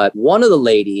stuff. But one of the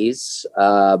ladies,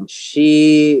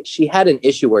 she had an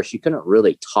issue where she couldn't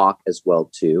really talk as well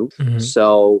too.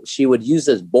 So she would use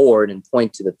this board and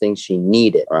point to the things she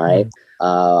needed, right?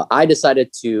 I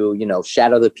decided to,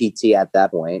 shadow the PT at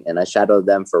that point, and I shadowed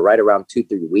them for right around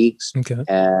 2-3 weeks.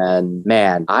 And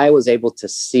man, I was able to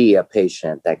see a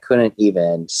patient that couldn't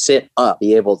even sit up,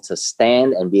 be able to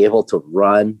stand and be able to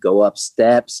run, go up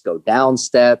steps, go down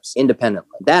steps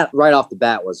independently. That right off the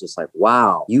bat was just like,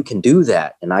 wow, you can do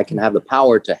that. And I can have the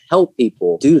power to help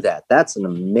people do that. That's an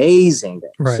amazing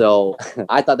thing. So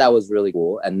I thought that was really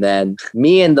cool. And then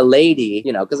me and the lady,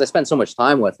 because I spent so much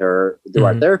time with her through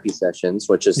our therapy session,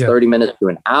 which is 30 minutes to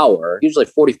an hour, usually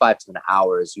 45 to an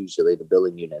hour is usually the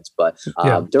billing units. But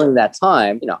during that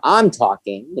time, I'm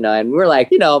talking, and we're like,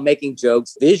 making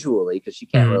jokes visually because she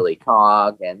can't really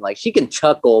talk and like she can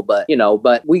chuckle, but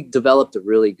we developed a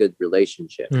really good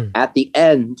relationship. At the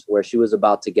end, where she was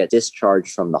about to get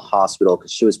discharged from the hospital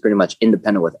because she was pretty much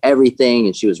independent with everything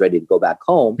and she was ready to go back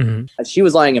home, and she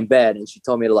was lying in bed and she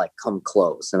told me to like come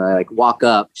close, and I like walk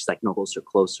up. She's like, no,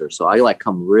 closer. So I like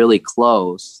come really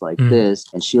close like this.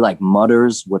 And she like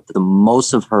mutters with the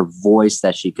most of her voice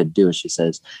that she could do. And she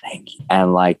says, thank you.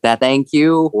 And like that thank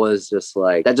you was just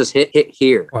like, that just hit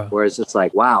here. Where it's just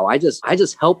like, wow, I just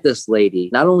helped this lady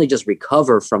not only just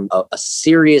recover from a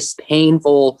serious,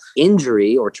 painful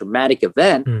injury or traumatic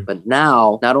event, but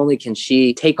now not only can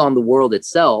she take on the world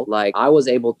itself, like I was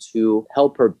able to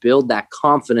help her build that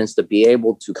confidence to be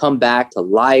able to come back to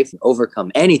life and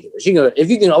overcome anything. If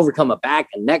you can overcome a back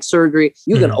and neck surgery,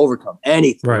 you can overcome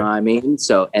anything. You know what I mean?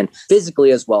 So, and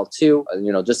physically as well too,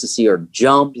 just to see her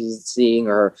jump, seeing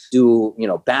her do,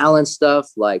 balance stuff,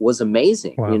 like was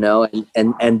amazing,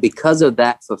 and because of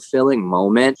that fulfilling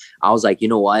moment, I was like, you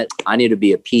know what? I need to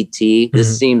be a PT.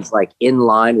 This seems like in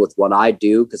line with what I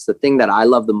do. Because the thing that I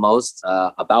love the most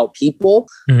about people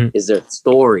is their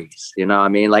stories. You know what I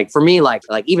mean? Like for me, like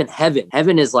even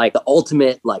heaven is like the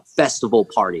ultimate like festival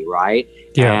party, right?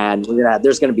 And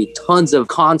there's going to be tons of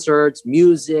concerts,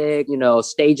 music,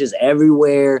 stages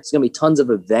everywhere. It's going to be tons of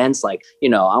events. Like,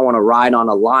 I want to ride on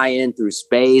a lion through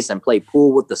space and play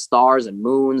pool with the stars and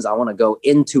moons. I want to go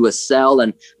into a cell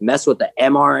and mess with the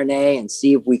mRNA and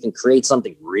see if we can create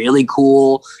something really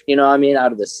cool,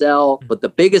 out of the cell. But the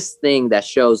biggest thing that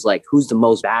shows like who's the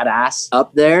most badass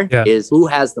up there is who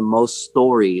has the most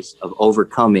stories of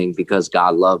overcoming because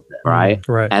God loved them. Right.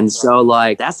 And so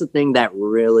like, that's the thing that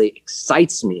really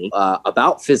excites me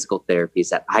about physical therapy is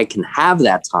that I can have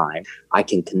that time. I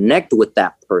can connect with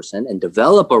that person and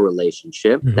develop a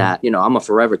relationship that, I'm a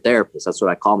forever therapist. That's what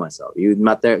I call myself. You're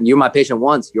my patient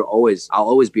once. I'll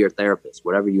always be your therapist.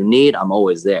 Whatever you need, I'm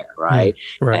always there. Right.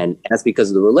 And that's because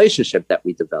of the relationship that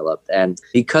we developed. And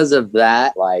because of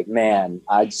that, like, man,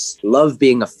 I just love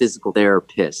being a physical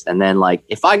therapist. And then like,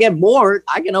 if I get bored,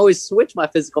 I can always switch my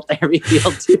physical therapy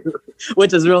field too,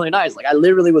 which is really nice. Like I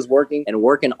literally was working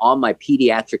on my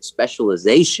pediatric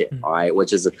specialization. All right.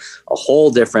 Which is a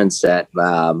whole different set.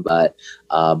 But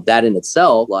that in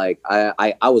itself, like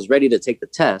I was ready to take the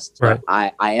test. Right.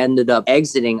 I ended up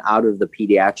exiting out of the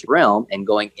pediatric realm and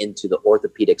going into the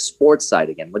orthopedic sports side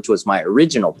again, which was my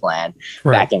original plan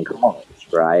back in college.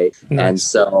 Right. Nice. And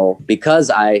so because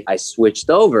I switched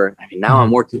over, now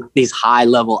I'm working with these high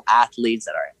level athletes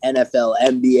that are NFL,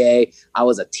 NBA. I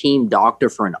was a team doctor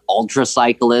for an ultra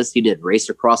cyclist. He did Race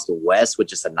Across the West,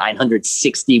 which is a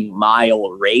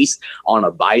 960-mile race on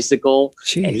a bicycle.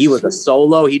 Jeez. And he was a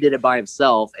solo. He did it by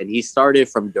himself. And he started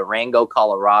from Durango,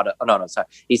 Colorado.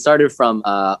 He started from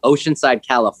Oceanside,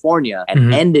 California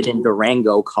and ended in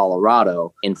Durango,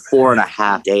 Colorado in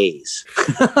 4.5 days,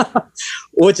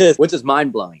 which is mind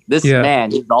mind blowing. This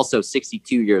man, he's also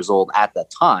 62 years old at the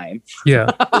time. Yeah.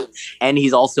 And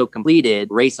he's also completed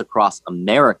Race Across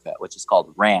America, which is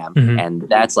called RAM. And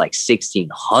that's like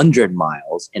 1,600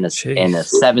 miles in a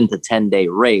 7 to 10 day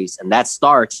race. And that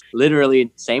starts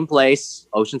literally same place,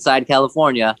 Oceanside,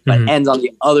 California, but ends on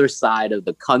the other side of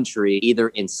the country, either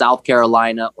in South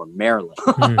Carolina or Maryland.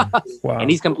 Wow. And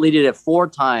he's completed it 4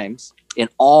 times. In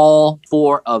all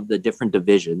 4 of the different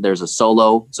divisions. There's a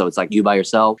solo, so it's like you by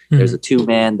yourself. There's a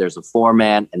 2-man, there's a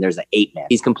 4-man, and there's an 8-man.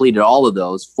 He's completed all of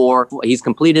those. He's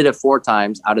completed it 4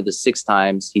 times out of the 6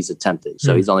 times he's attempted.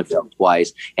 So he's only failed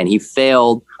twice. And he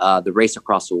failed the Race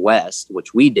Across the West,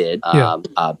 which we did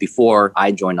before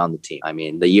I joined on the team. I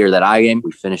mean, the year that I came,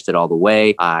 we finished it all the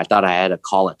way. I thought I had to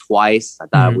call it twice. I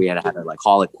thought we had to like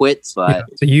call it quits. But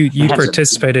so you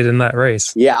participated in that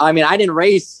race. Yeah, I mean, I didn't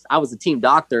race. I was a team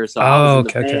doctor, so I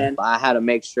was in the van. I had to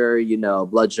make sure,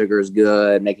 blood sugar is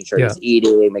good, making sure he's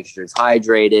eating, making sure he's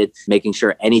hydrated, making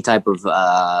sure any type of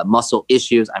muscle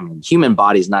issues. I mean, human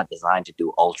body's not designed to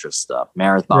do ultra stuff,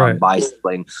 marathon,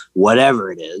 bicycling,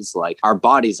 whatever it is. Like our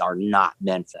bodies are not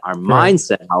meant for. Our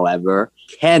mindset, however,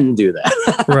 can do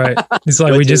that. Right. It's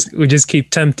like we just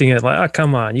keep tempting it. Like, oh,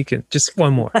 come on, you can just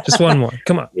one more,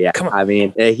 come on. Yeah, come on. I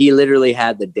mean, he literally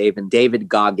had the David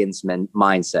Goggins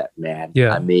mindset, man.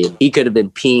 Yeah. I mean, he could have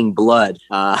been peeing blood.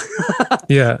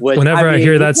 Whenever I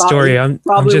hear that story, I'm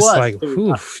just like,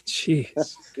 oof,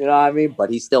 jeez. You know what I mean? But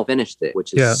he still finished it,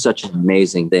 which is such an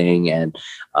amazing thing. And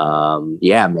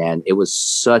man, it was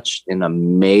such an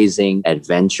amazing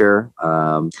adventure.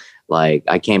 Like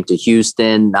I came to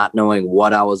Houston not knowing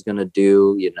what I was going to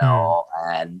do,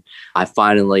 and I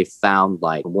finally found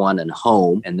like 1, a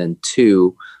home, and then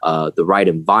 2, the right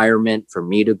environment for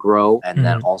me to grow. And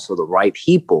then also the right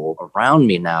people around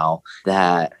me now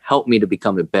that help me to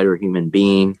become a better human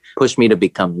being, push me to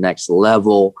become next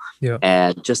level,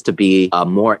 and just to be a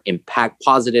more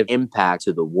positive impact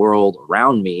to the world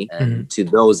around me and to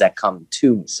those that come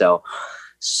to me. So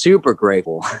super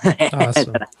grateful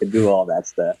awesome. that I could do all that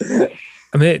stuff.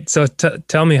 I mean, so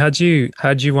tell me, how'd you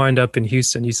wind up in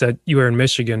Houston? You said you were in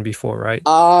Michigan before, right?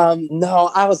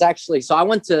 No, I was actually, so I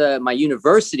went to my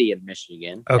university in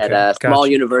Michigan at a small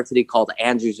university called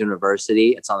Andrews University.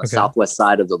 It's on the southwest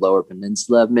side of the Lower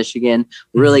Peninsula of Michigan,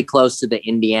 really close to the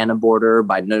Indiana border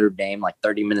by Notre Dame, like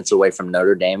 30 minutes away from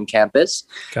Notre Dame campus.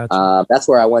 Gotcha. That's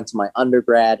where I went to my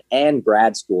undergrad and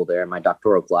grad school there in my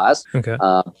doctoral class. Okay.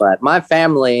 But my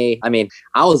family, I mean,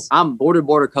 I'm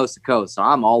border coast to coast, so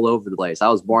I'm all over the place. I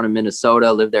was born in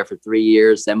Minnesota, lived there for 3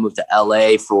 years, then moved to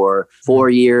LA for 4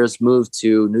 years, moved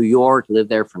to New York, lived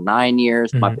there for 9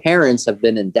 years. My parents have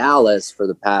been in Dallas for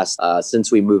the past,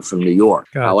 since we moved from New York.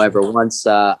 Gotcha. However, once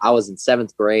I was in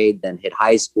 7th grade, then hit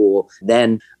high school,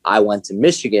 then I went to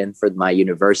Michigan for my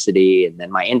university, and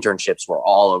then my internships were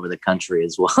all over the country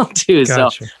as well, too.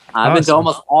 Gotcha. So I've been to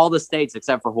almost all the states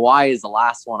except for Hawaii is the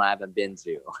last one I haven't been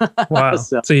to. Wow.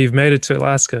 So you've made it to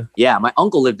Alaska. Yeah, my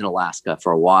uncle lived in Alaska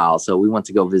for a while, so we went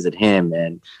to go visit him,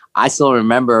 and I still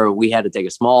remember we had to take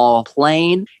a small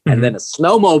plane and then a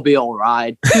snowmobile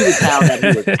ride to the town that he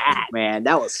was at. Man,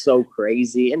 that was so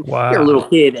crazy. And you're a little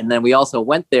kid. And then we also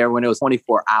went there when it was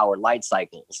 24-hour light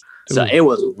cycles. So it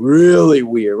was really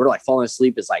weird. We're like falling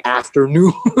asleep. It's like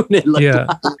afternoon.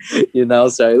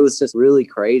 So it was just really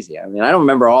crazy. I mean, I don't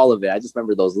remember all of it. I just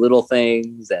remember those little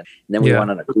things. And then we went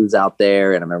on a cruise out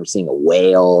there, and I remember seeing a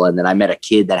whale. And then I met a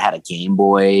kid that had a Game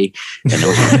Boy. And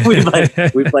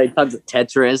we played tons of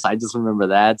Tetris. I just remember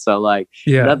that. So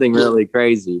nothing really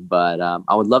crazy, but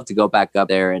I would love to go back up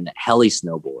there and heli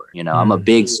snowboard. I'm a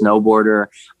big snowboarder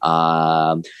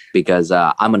because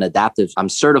I'm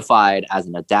certified as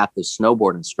an adaptive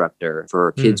snowboard instructor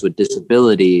for kids with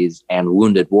disabilities and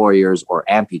wounded warriors or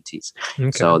amputees.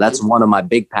 Okay. So that's one of my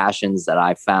big passions that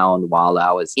I found while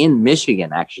I was in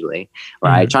Michigan, actually,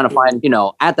 right? Trying to find,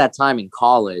 at that time in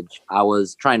college, I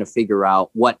was trying to figure out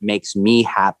what makes me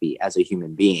happy as a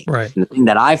human being. Right. And the thing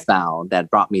that I found that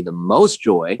brought me the most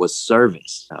joy was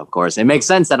service. Of course, it makes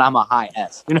sense that I'm a high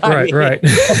S. You know what I mean? Right.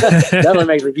 That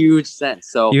makes a huge sense.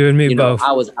 So you and me both.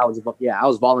 I was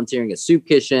volunteering at soup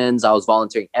kitchens. I was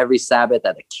volunteering every Sabbath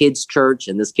at a kids' church,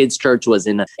 and this kids' church was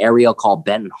in an area called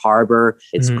Benton Harbor.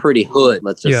 It's pretty hood,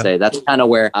 let's just say. That's kind of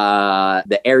where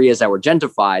the areas that were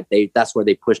gentrified, that's where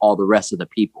they pushed all the rest of the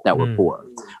people that were poor.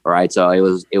 All right. So it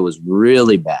was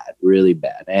really bad.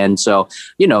 And so,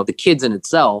 the kids in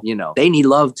itself, they need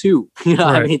love love too. You know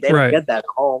what I Right, mean? They don't right. get that at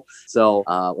home. So,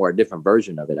 or a different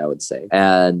version of it, I would say.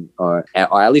 And, or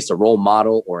at least a role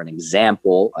model or an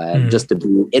example, just to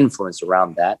be influenced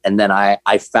around that. And then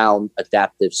I found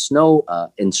adaptive snow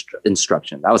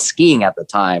instruction. I was skiing at the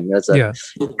time. There's a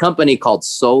company called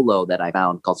Solo that I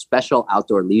found called Special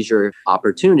Outdoor Leisure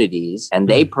Opportunities. And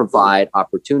they provide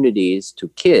opportunities to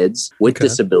kids with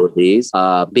disabilities,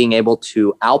 being able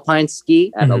to alpine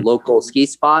ski at a local ski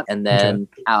spot, and then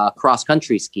cross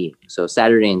country skiing. So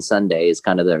Saturday and Sunday is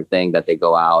kind of their thing that they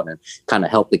go out and kind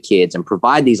of help the kids and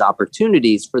provide these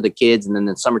opportunities for the kids. And then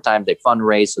in summertime, they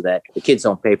fundraise so that the kids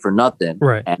don't pay for nothing.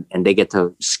 Right. And they get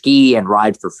to ski and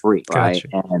ride for free. Right.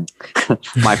 Gotcha. And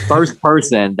my first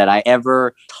person that I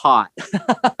ever taught,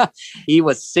 he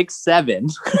was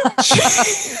 6'7".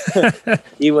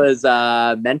 He was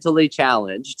mentally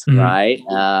challenged. Right.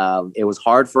 It was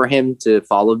hard for him to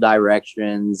follow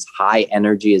directions, high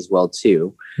energy as well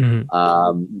too.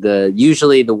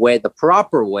 Usually the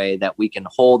proper way that we can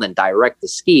hold and direct the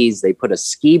skis, they put a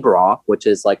ski bra, which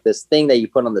is like this thing that you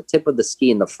put on the tip of the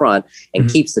ski in the front and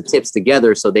keeps the tips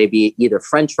together. So they be either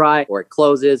French fry or it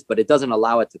closes, but it doesn't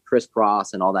allow it to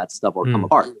crisscross and all that stuff or come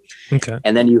apart. Okay.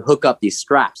 And then you hook up these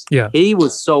straps. Yeah. He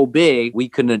was so big, we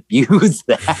couldn't use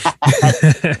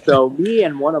that. So me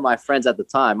and one of my friends at the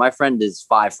time, my friend is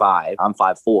 5'5", I'm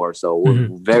 5'4", so we're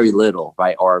very little,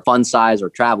 right? Or fun size or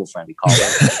travel friend, we call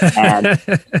it.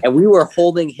 and we were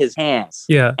holding his hands.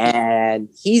 Yeah. And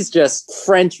he's just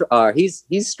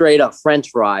he's straight up French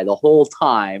fry the whole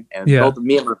time. And both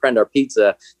me and my friend are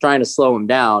pizza trying to slow him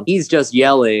down. He's just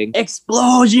yelling,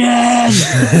 "Explosion!"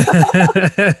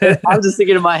 I'm just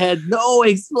thinking in my head, no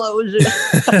explosion.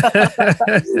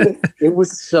 It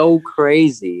was so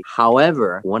crazy.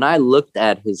 However, when I looked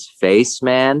at his face,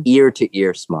 man, ear to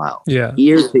ear smile. Yeah.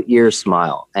 Ear to ear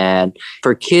smile. And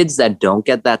for kids that don't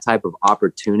get that type of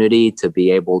opportunity to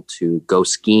be able to go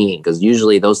skiing, because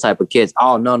usually those type of kids,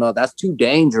 oh, no, that's too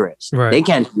dangerous. Right. They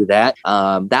can't do that.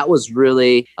 That was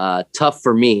really tough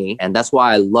for me. And that's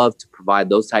why I love to provide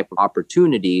those type of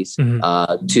opportunities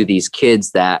to these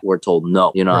kids that were told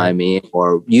no, you know what I mean?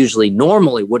 Or usually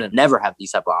normally wouldn't never have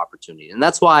these type of opportunities. And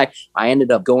that's why I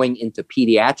ended up going into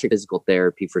pediatric physical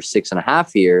therapy for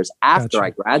 6.5 years after I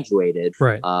graduated.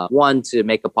 Right. One, to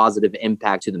make a positive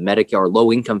impact to the Medicare or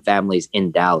low income families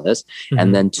in Dallas.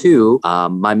 And then two,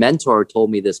 my mentor told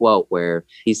me this quote where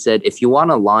he said, if you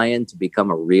want a lion to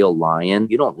become a real lion,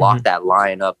 you don't lock that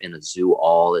lion up in a zoo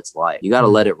all its life. You got to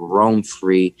let it roam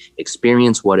free,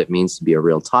 experience what it means to be a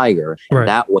real tiger. And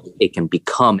that way it can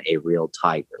become a real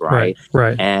tiger. Right.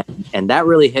 And that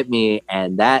really hit me.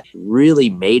 And that really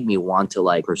made me want to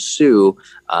like pursue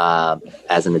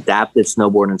as an adaptive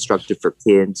snowboard instructor for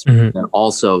kids, and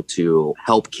also to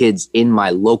help kids in my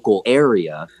local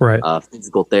area,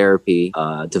 physical therapy,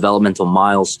 developmental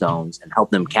milestones, and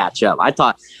help them catch up. I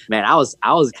thought, man, I was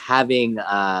having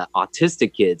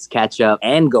autistic kids catch up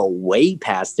and go way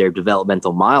past their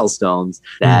developmental milestones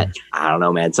that, I don't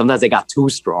know, man, sometimes they got too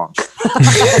strong.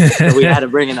 So we had to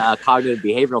bring in a cognitive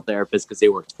behavioral therapist because they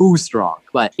were too strong.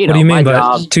 But, you know, what do you mean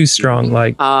by too strong?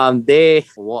 Like, let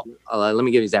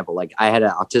me give you an example. Like, I had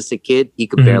an autistic kid. He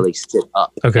could barely sit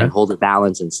up and hold a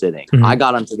balance in sitting. I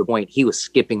got him to the point he was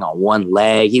skipping on one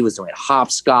leg. He was doing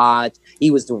hopscotch. He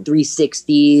was doing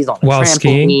 360s on the trampoline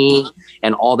skiing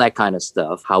and all that kind of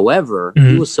stuff. However,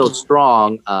 he was so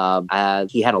strong.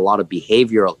 He had a lot of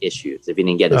behavioral issues if he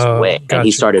didn't get his way. Gotcha. And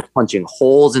he started punching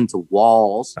holes into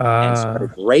walls and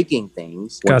started breaking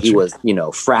things when he was, you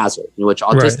know, frazzled, which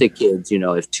autistic kids, you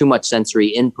know, if too much sensory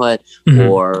input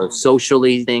or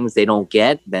socially things they don't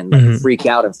get, then like freak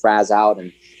out and frazz out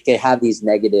and can have these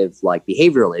negative like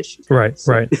behavioral issues. Right.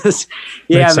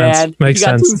 Yeah, man. Makes you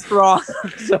got sense. too strong.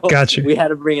 So Gotcha. we had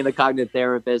to bring in the cognitive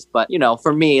therapist. But, you know,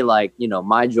 for me, like, you know,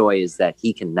 my joy is that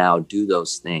he can now do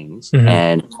those things.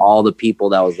 And all the people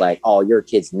that was like, oh, your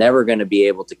kid's never going to be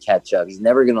able to catch up. He's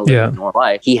never going to live a normal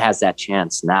life. He has that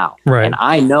chance now. Right. And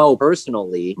I know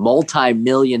personally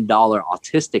multi-million-dollar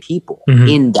autistic people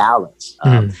in Dallas.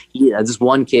 This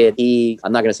one kid,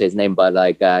 I'm not going to say his name, but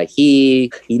like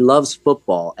he loves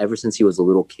football ever since he was a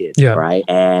little kid. Right.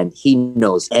 And he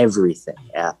knows everything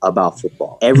about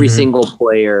football. Every single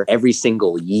player, every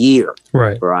single year.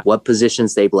 Right. What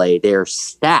positions they play, their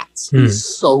stats. He's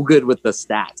so good with the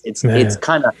stats.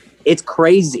 It's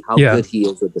crazy how good he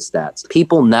is with the stats.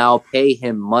 People now pay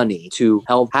him money to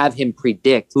help have him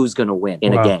predict who's going to win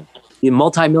in a game. He's a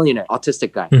multi-millionaire,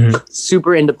 autistic guy,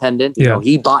 super independent. You know,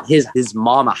 he bought his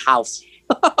mom a house.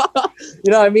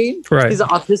 You know what I mean? Right. He's an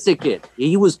autistic kid.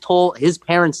 He was told, his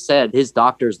parents said, his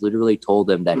doctors literally told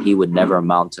him that he would never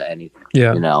amount to anything.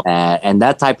 Yeah. You know, and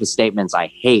that type of statements I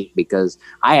hate, because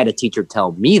I had a teacher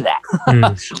tell me that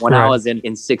when I was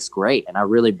in sixth grade, and I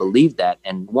really believed that.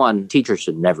 And one, teachers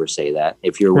should never say that.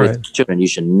 If you're with children, you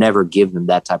should never give them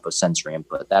that type of sensory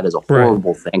input. That is a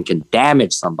horrible thing and can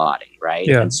damage somebody, right?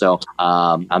 Yeah. And so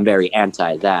I'm very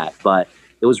anti that. But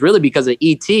it was really because of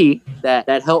ET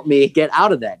that helped me get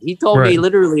out of that. He told me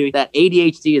literally that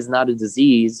ADHD is not a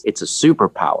disease. It's a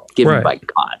superpower given by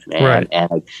God, man.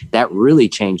 And that really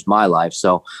changed my life.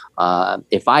 So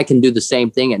if I can do the same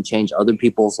thing and change other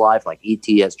people's life, like ET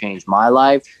has changed my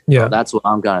life, so that's what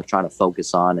I'm going to try to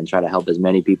focus on and try to help as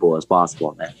many people as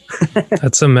possible, man.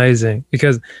 That's amazing.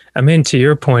 Because I mean, to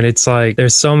your point, it's like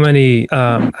there's so many,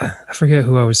 I forget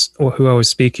who I was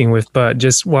speaking with, but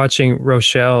just watching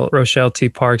Rochelle T.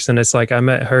 Parks, and it's like I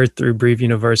met her through Breve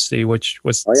University, which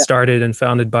was started and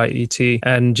founded by ET,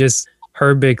 and just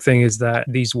her big thing is that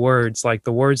these words, like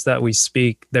the words that we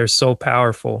speak, they're so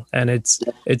powerful, and it's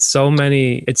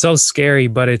so scary,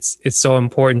 but it's so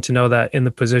important to know that in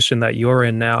the position that you're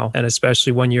in now, and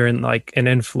especially when you're in like an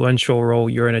influential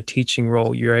role, you're in a teaching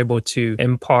role, you're able to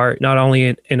impart not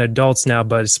only in adults now,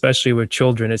 but especially with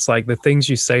children. It's like the things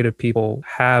you say to people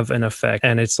have an effect,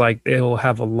 and it's like it will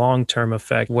have a long-term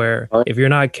effect where if you're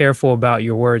not careful about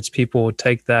your words, people will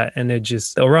take that and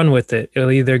they'll run with it. It'll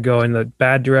either go in the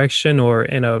bad direction or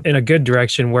in a good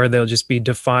direction, where they'll just be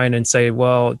defined and say,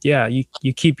 well, yeah,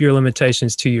 you keep your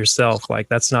limitations to yourself. Like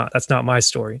that's not my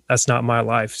story. That's not my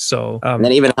life. So and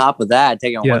then even on top of that,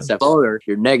 taking one step further,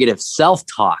 your negative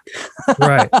self-talk.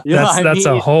 Right. That's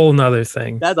a whole nother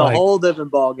thing. That's a whole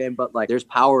different ballgame. But like there's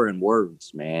power in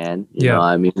words, man. You know what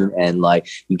I mean? And like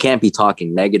you can't be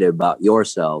talking negative about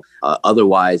yourself.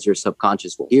 Otherwise your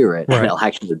subconscious will hear it and it'll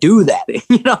actually do that.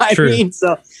 You know what I mean?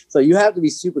 So you have to be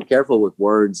super careful with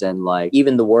words, and like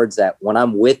even the words that when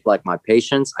I'm with like my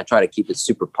patients, I try to keep it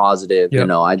super positive. You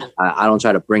know, I don't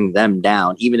try to bring them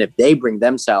down. Even if they bring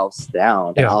themselves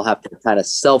down, I'll have to kind of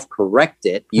self-correct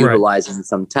it, utilizing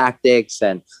some tactics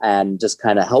and just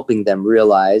kind of helping them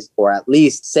realize, or at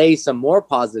least say some more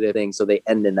positive things so they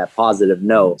end in that positive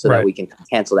note, so that we can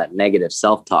cancel that negative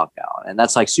self-talk out. And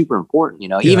that's like super important, you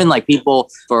know, even like people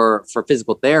for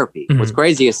physical therapy. What's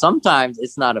crazy is sometimes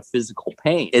it's not a physical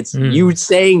pain. It's you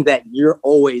saying that you're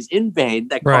always in pain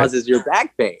that causes your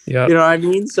back pain. You know what I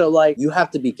mean? So like you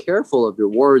have to be careful of your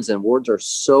words, and words are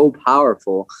so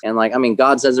powerful. And like, I mean,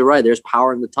 God says it right. There's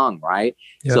power in the tongue, right?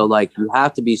 So like you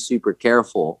have to be super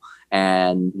careful.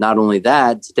 And not only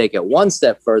that, to take it one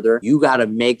step further, you got to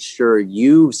make sure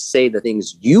you say the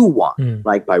things you want,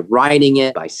 like by writing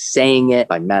it, by saying it,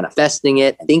 by manifesting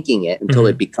it, thinking it until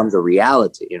it becomes a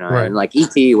reality, you know? And like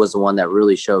ET was the one that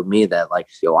really showed me that, like,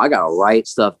 yo, I got to write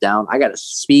stuff down. I got to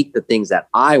speak the things that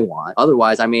I want.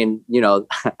 Otherwise, I mean, you know,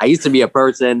 I used to be a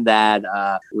person that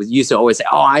used to always say,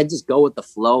 oh, I just go with the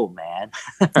flow, man.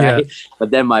 Right?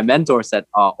 But then my mentor said,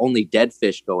 only dead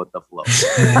fish go with the flow.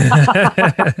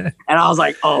 And I was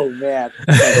like, oh man,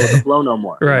 I can't go with the flow no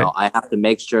more. You know, I have to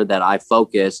make sure that I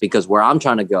focus, because where I'm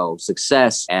trying to go,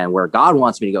 success, and where God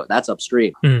wants me to go, that's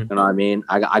upstream. You know what I mean?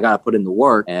 I got to put in the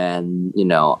work. And, you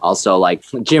know, also like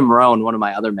Jim Rohn, one of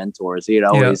my other mentors, he'd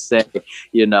always say,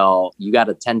 you know, you got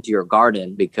to tend to your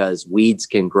garden because weeds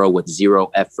can grow with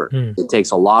zero effort. It takes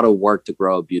a lot of work to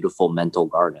grow a beautiful mental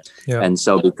garden. And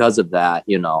so because of that,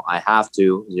 you know, I have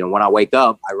to, you know, when I wake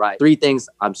up, I write 3 things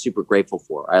I'm super grateful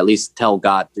for. I at least tell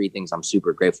God 3 things I'm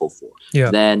super grateful for,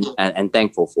 then and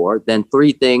thankful for. Then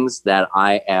 3 things that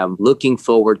I am looking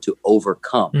forward to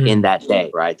overcome in that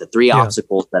day, right? The 3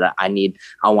 obstacles that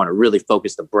I want to really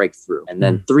focus to break through. And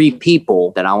then 3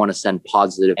 people that I want to send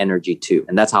positive energy to.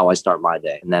 And that's how I start my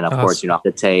day. And then of course, you know, I'll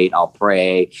meditate, I'll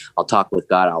pray, I'll talk with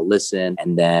God, I'll listen,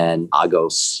 and then I'll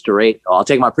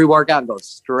take my pre-workout and go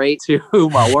straight to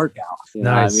my workout. You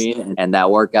know what I mean? And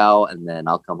that workout, and then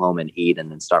I'll come home and eat,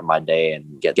 and then start my day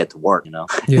and get to work, you know?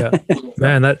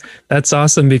 Man, that's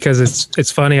awesome, because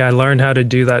it's funny. I learned how to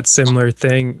do that similar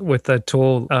thing with a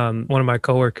tool one of my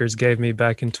coworkers gave me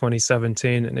back in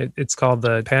 2017, and it's called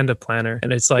the Panda Planner.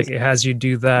 And it's like, it has you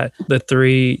do that, the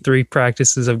three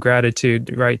practices of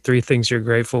gratitude, right? 3 things you're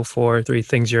grateful for, 3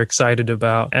 things you're excited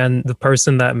about. And the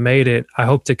person that made it, I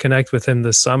hope to connect with him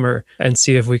this summer and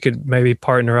see if we could maybe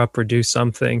partner up or do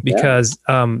something, because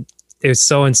it was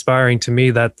so inspiring to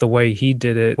me that the way he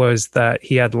did it was that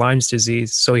he had Lyme's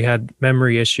disease. So he had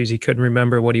memory issues. He couldn't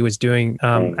remember what he was doing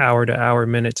hour to hour,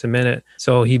 minute to minute.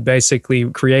 So he basically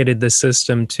created the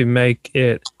system to make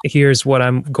it, here's what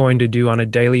I'm going to do on a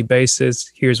daily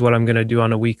basis. Here's what I'm going to do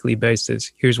on a weekly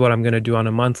basis. Here's what I'm going to do on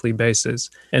a monthly basis.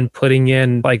 And putting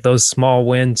in like those small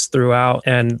wins throughout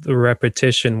and the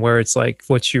repetition where it's like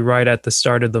what you write at the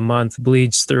start of the month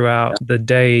bleeds throughout the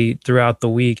day, throughout the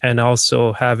week, and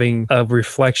also having a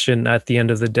reflection at the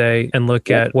end of the day and look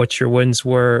at what your wins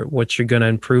were, what you're going to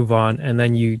improve on. And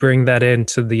then you bring that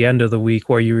into the end of the week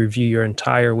where you review your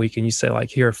entire week and you say like,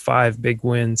 here are 5 big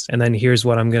wins. And then here's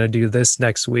what I'm going to do this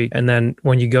next week. And then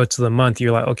when you go to the month,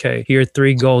 you're like, okay, here are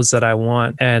 3 goals that I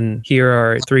want. And here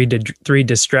are 3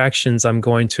 distractions I'm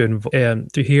going to,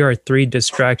 here are 3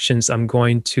 distractions I'm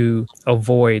going to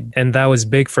avoid. And that was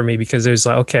big for me because there's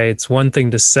like, okay, it's one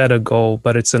thing to set a goal,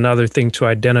 but it's another thing to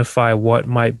identify what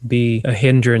might be a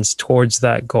hindrance towards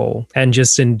that goal. And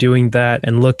just in doing that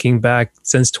and looking back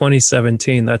since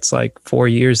 2017, that's like 4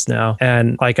 years now.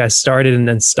 And like I started and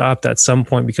then stopped at some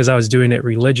point because I was doing it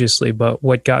religiously. But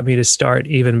what got me to start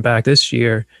even back this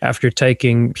year after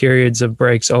taking periods of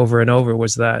breaks over and over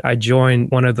was that I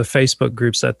joined one of the Facebook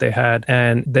groups that they had,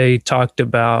 and they talked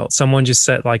about, someone just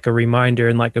set like a reminder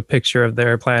and like a picture of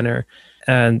their planner.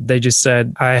 And they just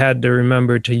said, I had to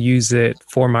remember to use it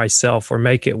for myself or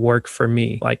make it work for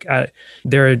me. Like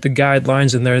there are the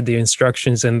guidelines and there are the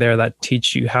instructions in there that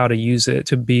teach you how to use it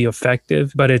to be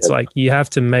effective. But it's like, you have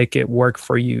to make it work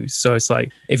for you. So it's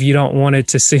like, if you don't want it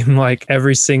to seem like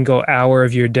every single hour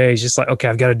of your day is just like, okay,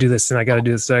 I've got to do this and I got to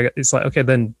do this. It's like, okay,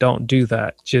 then don't do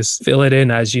that. Just fill it in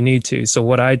as you need to. So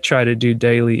what I try to do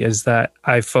daily is that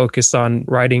I focus on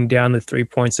writing down the 3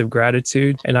 points of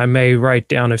gratitude. And I may write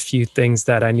down a few things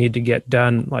that I need to get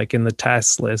done, like in the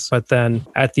task list. But then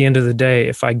at the end of the day,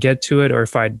 if I get to it or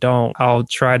if I don't, I'll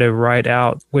try to write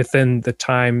out within the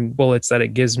time bullets that it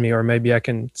gives me, or maybe I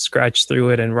can scratch through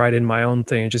it and write in my own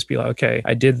thing and just be like, okay,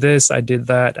 I did this, I did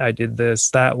that, I did this.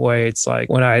 That way, it's like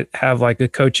when I have like a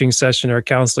coaching session or a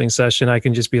counseling session, I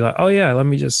can just be like, oh yeah, let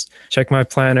me just check my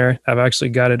planner. I've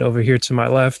actually got it over here to my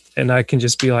left. And I can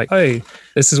just be like, hey,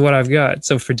 this is what I've got.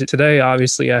 So for today,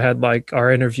 obviously I had like our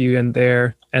interview in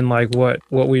there and like what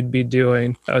we'd be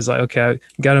doing. I was like, okay, I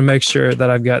got to make sure that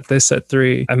I've got this at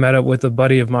 3. I met up with a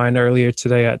buddy of mine earlier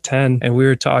today at 10, and we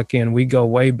were talking. We go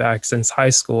way back since high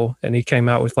school, and he came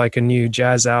out with like a new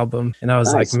jazz album. And I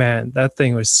was like, man, that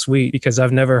thing was sweet because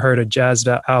I've never heard a jazz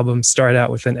album start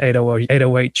out with an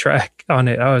 808 track on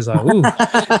it. I was like, ooh,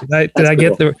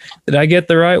 did I get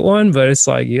the right one? But it's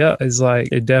like, yeah, it's like,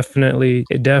 it definitely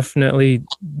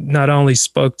not only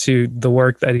spoke to the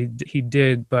work that he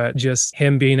did, but just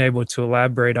him being able to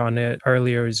elaborate on it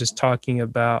earlier is just talking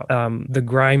about the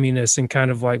griminess and kind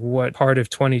of like what part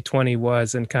of 2020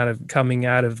 was and kind of coming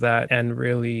out of that and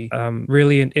really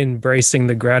embracing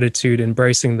the gratitude,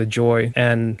 embracing the joy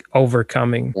and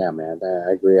overcoming. Yeah, man,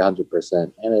 I agree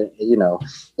 100%. And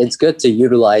it's good to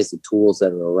utilize the tools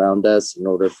that are around us in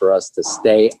order for us to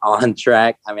stay on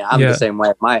track. I mean, I'm the same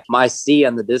way. My C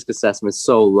on the DISC assessment is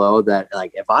so low that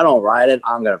like, if I don't write it,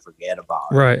 I'm going to forget about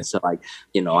it. Right. So like,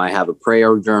 I have a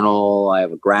prayer journal, I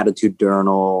have a gratitude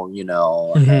journal,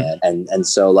 and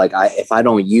so like if I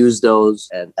don't use those,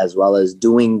 and as well as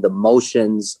doing the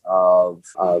motions of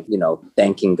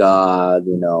thanking God,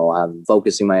 I'm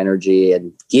focusing my energy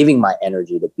and giving my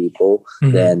energy to people,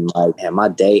 then my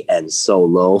day ends so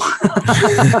low.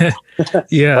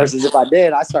 Yeah. Versus if I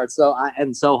did, I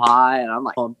end so high and I'm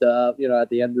like pumped up, at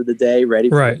the end of the day, ready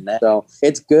for the next. So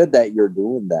it's good that you're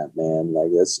doing that, man.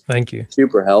 Like it's thank you.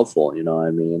 Super helpful,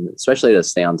 I mean, especially to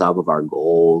stay on top of our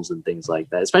goals and things like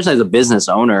that, especially as a business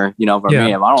owner, for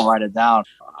me, if I don't write it down,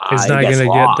 it's not going to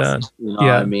get done. You know what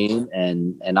I mean?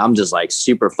 And I'm just like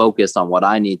super focused on what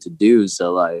I need to do.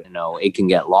 So like, it can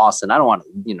get lost and I don't want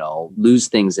to, lose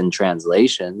things in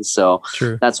translation. So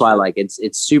that's why like it's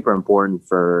super important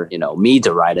for, me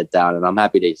to write it down, and I'm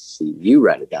happy to see you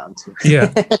write it down too.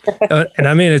 Yeah. And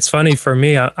I mean, it's funny for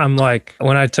me. I'm like,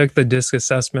 when I took the DISC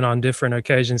assessment on different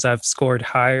occasions, I've scored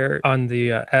higher on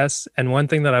the S. And one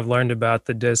thing that I've learned about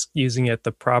the DISC, using it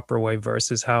the proper way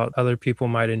versus how other people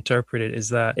might interpret it, is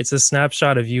that it's a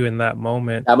snapshot of you in that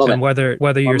moment. And whether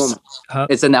you're,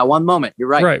 it's in that one moment. You're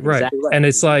right. Right. Exactly right. And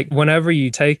it's like, whenever you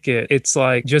take it, it's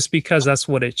like, just because that's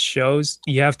what it shows,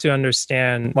 you have to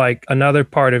understand like another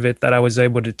part of it that I was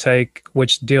able to take take,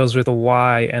 which deals with the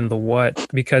why and the what,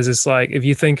 because it's like, if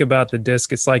you think about the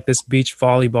disc, it's like this beach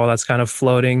volleyball that's kind of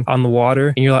floating on the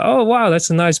water. And you're like, oh, wow, that's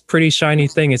a nice, pretty shiny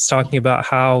thing. It's talking about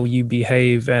how you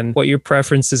behave and what your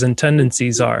preferences and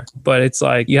tendencies are. But it's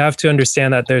like, you have to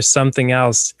understand that there's something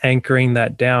else anchoring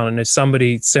that down. And if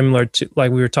somebody similar to,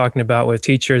 like we were talking about with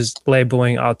teachers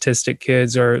labeling autistic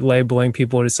kids or labeling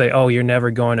people to say, oh, you're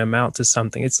never going to amount to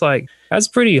something. It's like, that's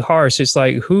pretty harsh. It's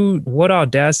like, what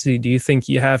audacity do you think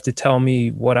you have to tell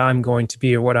me what I'm going to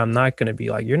be or what I'm not going to be?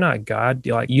 Like, you're not God.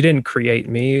 You're like, you didn't create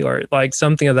me, or like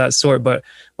something of that sort. But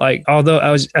like, although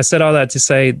I said all that to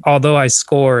say, although I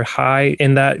score high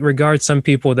in that regard, some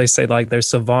people, they say like they're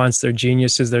savants, they're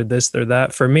geniuses, they're this, they're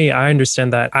that. For me, I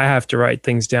understand that I have to write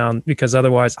things down because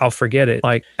otherwise I'll forget it.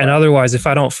 Like, and otherwise, if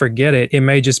I don't forget it, it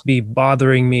may just be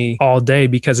bothering me all day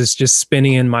because it's just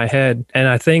spinning in my head. And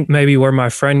I think maybe where my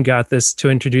friend got this to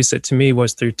introduce it to me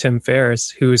was through Tim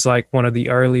Ferriss, who is like one of the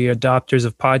early adopters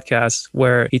of podcasts,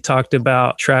 where he talked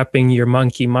about trapping your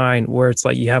monkey mind, where it's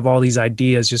like you have all these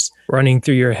ideas just running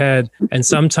through your head. And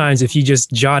sometimes if you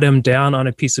just jot them down on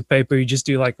a piece of paper, you just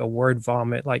do like a word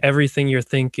vomit, like everything you're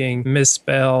thinking,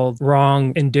 misspelled,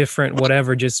 wrong, indifferent,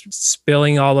 whatever, just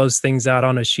spilling all those things out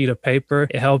on a sheet of paper.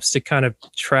 It helps to kind of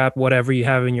trap whatever you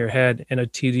have in your head in a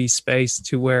 2D space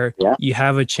to where you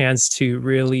have a chance to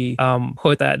really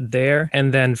put that there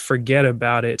and then forget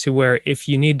about it, to where if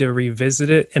you need to revisit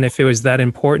it and if it was that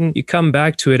important, you come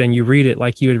back to it and you read it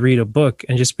like you would read a book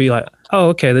and just be like, oh,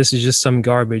 okay, this is just some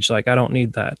garbage. Like, I don't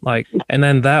need that. Like, and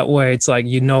then that way it's like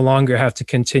you no longer have to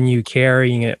continue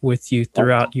carrying it with you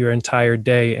throughout your entire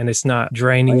day. And it's not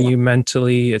draining you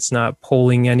mentally. It's not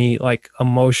pulling any like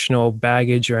emotional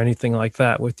baggage or anything like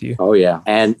that with you. Oh yeah.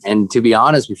 And to be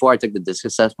honest, before I took the DISC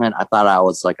assessment, I thought I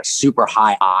was like a super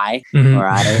high I,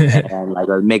 right? And like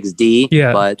a mixed D.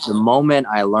 Yeah. But the moment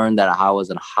I learned that I was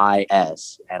a high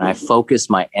S and I focused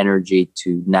my energy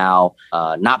to now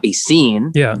not be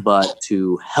seen, but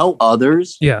to help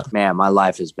others, man, my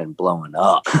life has been blowing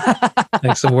up.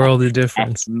 Makes a world of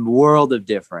difference. World of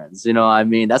difference. You know, I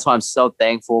mean, that's why I'm so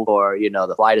thankful for, you know,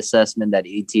 the flight assessment that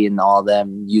ET and all of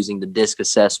them using the DISC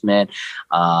assessment.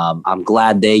 I'm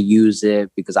glad they use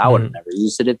it because I would have never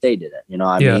used it if they didn't. You know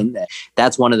what I mean?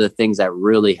 That's one of the things that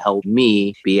really helped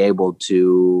me be able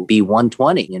to be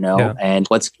 120, you know? And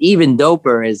what's even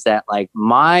doper is that like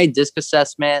my DISC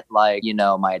assessment, like, you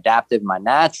know, my adaptive, my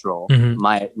natural,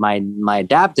 my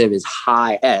adaptive is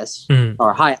high S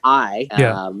or high I,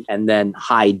 and then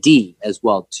high D as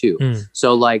well too.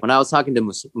 So like when I was talking to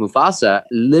Mufasa,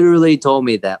 literally told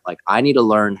me that like I need to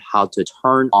learn how to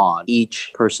turn on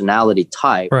each personality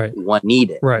type when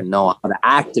needed, know how to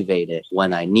activate it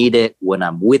when I need it, when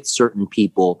I'm with certain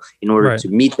people in order to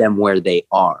meet them where they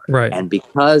are. And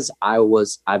because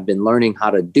I've been learning how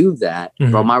to do that,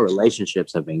 bro, my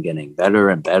relationships have been getting better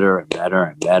and better and better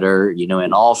and better, you know,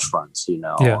 in all fronts, you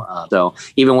know. So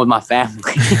even with my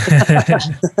family,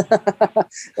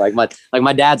 like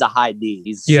my dad's a high D.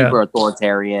 He's super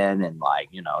authoritarian and like,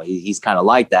 you know, he's kind of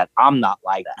like that. I'm not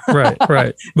like that.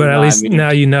 Right. But at least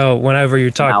now you know, whenever you're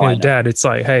talking to dad, it's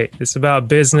like, hey, it's about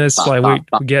business. Like we're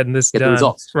getting this done.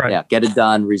 Results. Yeah, get it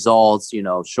done. Results, you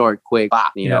know, short, quick.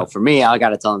 You know, for me, I got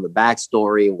to tell him the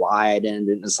backstory, why I didn't.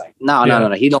 And it's like,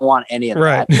 no. He don't want any of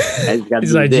that.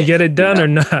 He's like, did you get it done or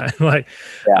not? Like,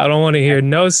 I don't want to hear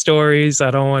no stories.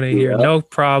 I don't want to hear no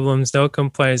problems, no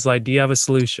complaints. Like, do you have a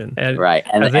solution? And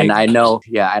and I know,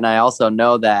 and I also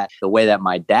know that the way that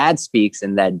my dad speaks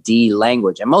in that D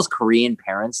language, and most Korean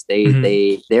parents,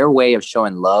 their way of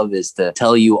showing love is to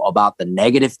tell you about the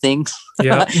negative things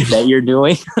that you're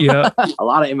doing. A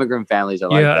lot of immigrant families are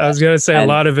like that. I was gonna say a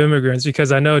lot of immigrants,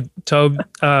 because I know Tobe,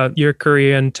 you're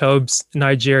Korean, Tobe's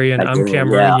Nigerian, I'm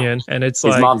Cameroonian, and it's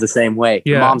his like mom's the same way.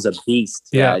 His mom's a beast.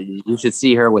 You should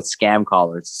see her with scam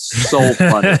callers. So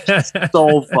funny.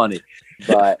 So funny.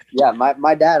 But yeah,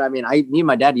 my dad, I mean, me and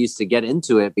my dad used to get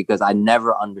into it because I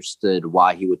never understood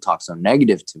why he would talk so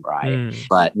negative to me, right?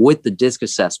 But with the DISC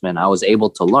assessment, I was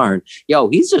able to learn,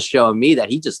 he's just showing me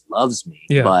that he just loves me.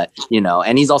 But, you know,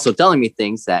 and he's also telling me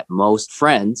things that most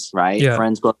friends, right?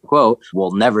 Friends, quote unquote,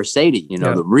 will never say to you, you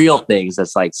know, the real things.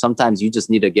 That's like, sometimes you just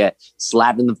need to get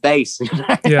slapped in the face.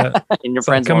 And your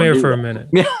friends come here for a minute.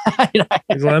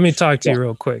 Let me talk to you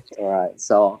real quick. All right.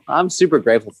 So I'm super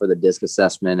grateful for the DISC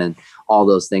assessment and all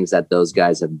those things that those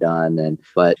guys have done.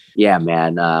 But yeah,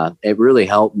 man, it really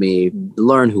helped me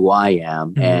learn who I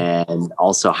am and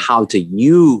also how to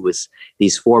use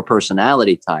these 4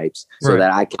 personality types so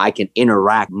that I can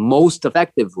interact most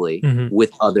effectively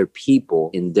with other people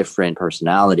in different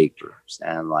personality groups,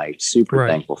 and like super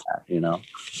thankful for that, you know.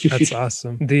 That's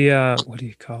awesome. The what do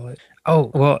you call it?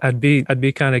 Oh, well, I'd be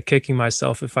kind of kicking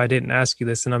myself if I didn't ask you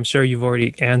this, and I'm sure you've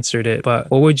already answered it, but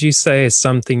what would you say is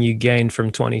something you gained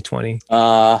from 2020?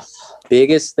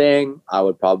 Biggest thing I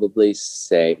would probably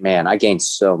say, man, I gained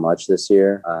so much this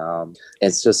year.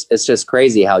 It's just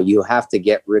crazy how you have to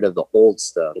get rid of the old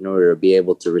stuff in order to be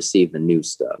able to receive the new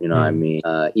stuff. You know what I mean?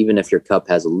 Even if your cup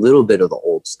has a little bit of the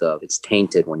old stuff, it's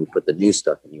tainted when you put the new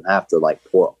stuff in. You have to like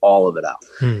pour all of it out.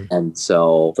 And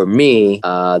so for me,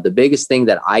 the biggest thing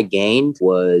that I gained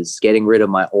was getting rid of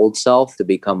my old self to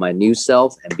become my new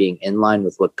self and being in line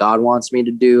with what God wants me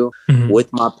to do,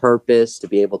 with my purpose, to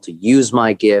be able to use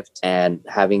my gift, and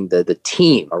having the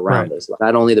team around us.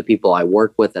 Not only the people I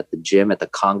work with at the gym, at the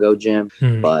Congo gym,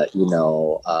 but,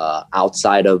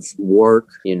 outside of work,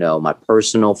 my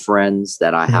personal friends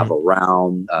that I have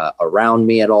around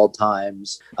me at all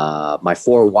times. My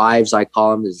 4 wives, I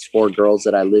call them, there's 4 girls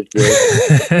that I lived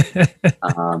with.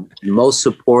 Most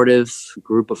supportive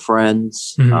group of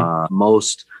friends,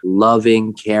 most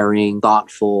loving, caring,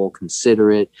 thoughtful,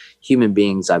 considerate human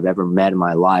beings I've ever met in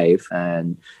my life.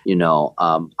 And,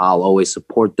 I'll always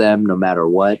support them no matter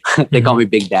what. They call me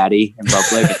Big Daddy in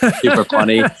public. It's super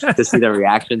funny to see their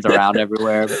reactions around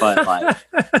everywhere. But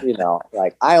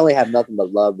I only have nothing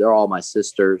but love. They're all my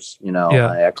sisters,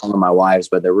 I call them my wives,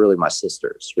 but they're really my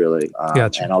sisters, really.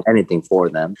 Gotcha. And I'll do anything for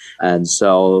them. And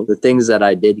so the things that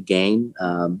I did gain,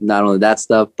 not only that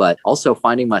stuff, but also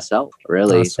finding myself,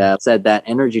 really. Awesome. That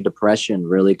energy depression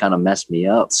really kind of messed me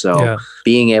up. So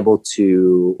being able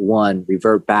to, one,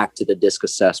 revert back to the DISC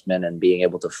assessment and being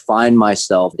able to find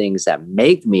myself things that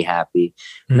make me happy.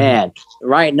 Man,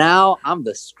 right now, I'm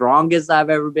the strongest I've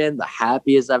ever been, the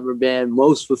happiest I've ever been,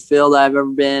 most fulfilled I've ever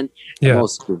been, the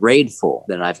most grateful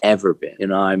than I've ever been. You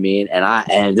know what I mean?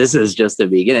 And this is just the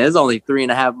beginning. It's only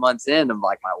 3.5 months in of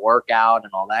like my workout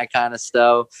and all that kind of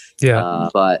stuff.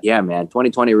 But yeah, man,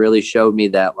 2020 really showed me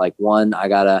that, like, one, I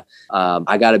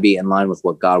gotta be in line with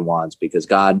what God wants, because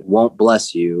God won't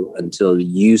bless you until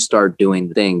you start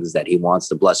doing things that he wants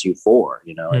to bless you for.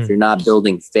 If you're not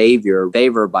building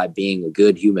favor by being a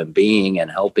good human being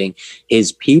and helping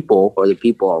his people or the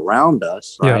people around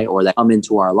us, right, or that come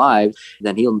into our lives,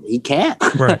 then he can't.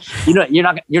 Right. You're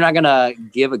not gonna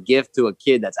give a gift to a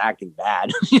kid that's acting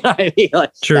bad. You know what I mean?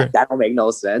 Like, that don't make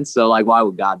no sense. So like, why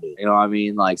would God do it? You know what I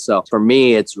mean? Like, so for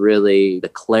me, it's really the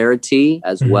clarity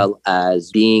as well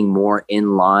as being more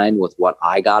in line with what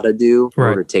I gotta do in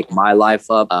order to take my life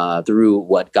up through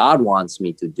what God wants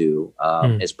me to do.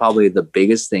 Is probably the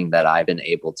biggest thing that I've been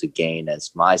able to gain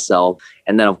as myself.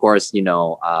 And then, of course,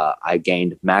 I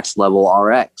gained Max Level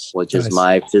RX, which is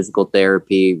my physical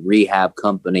therapy rehab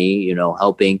company,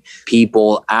 helping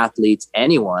people, athletes,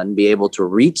 anyone be able to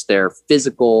reach their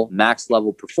physical max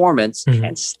level performance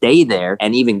and stay there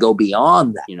and even go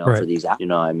beyond that, for these, you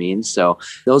know what I mean? So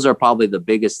those are probably the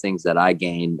biggest things that I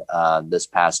gained this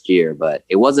past year, but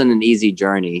it wasn't an easy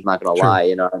journey. I'm not going to lie,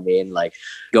 you know what I mean? Like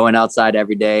going outside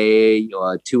every day,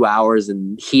 2 hours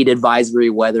in heat advisory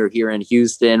weather here in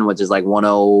Houston, which is like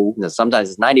sometimes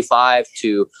it's 95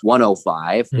 to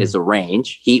 105 is the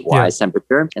range heat wise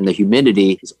temperature, and the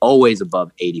humidity is always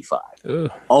above 85.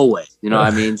 Always, you know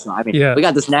what I mean? So I mean, we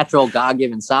got this natural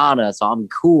God-given sauna, so I'm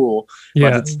cool,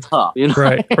 but it's tough,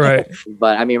 Right.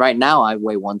 But I mean, right now I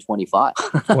weigh 125.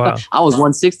 Wow. I was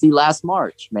 160 last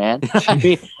March, man. I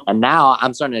mean, and now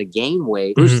I'm starting to gain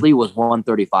weight. Bruce Lee was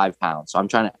 135 pounds, so I'm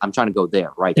trying to go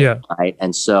there, right? Right.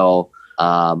 And so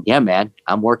man,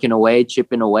 I'm working away,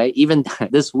 chipping away. Even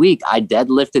this week, I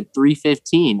deadlifted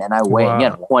 315 and I weigh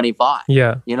again 25.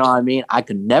 Yeah. You know what I mean? I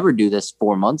could never do this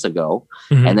 4 months ago.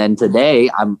 And then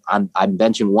today I'm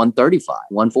benching 135,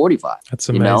 145. That's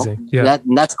amazing.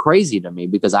 That's crazy to me,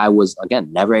 because I was,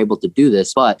 again, never able to do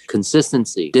this, but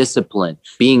consistency, discipline,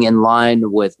 being in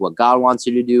line with what God wants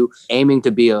you to do, aiming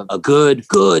to be a good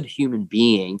human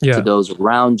being to those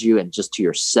around you and just to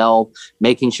yourself,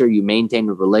 making sure you maintain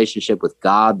a relationship with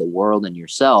God, the world, and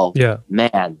yourself.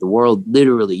 Man, the world,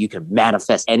 literally, you can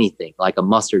manifest anything like a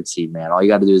mustard seed, man. All you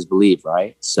got to do is believe,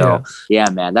 right? So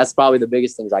man, that's probably the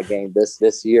biggest things I gained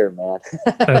this year, man.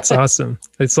 That's awesome.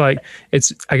 I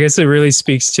guess it really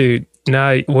speaks to,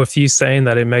 now with you saying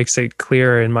that, it makes it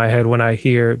clearer in my head when I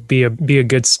hear be a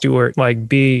good steward, like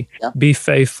be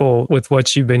faithful with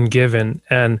what you've been given.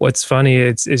 And what's funny,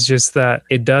 it's just that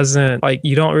it doesn't, like,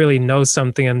 you don't really know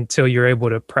something until you're able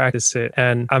to practice it.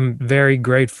 And I'm very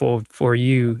grateful for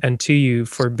you and to you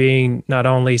for being not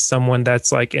only someone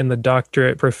that's like in the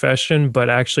doctorate profession, but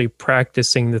actually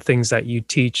practicing the things that you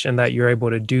teach and that you're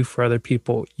able to do for other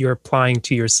people, you're applying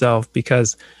to yourself.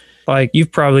 Because like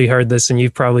you've probably heard this and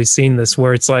you've probably seen this,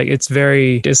 where it's like it's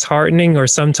very disheartening, or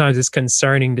sometimes it's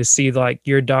concerning to see like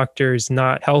your doctor's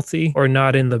not healthy or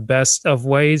not in the best of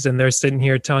ways, and they're sitting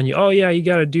here telling you, oh yeah, you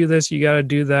got to do this, you got to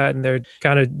do that, and they're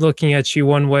kind of looking at you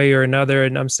one way or another.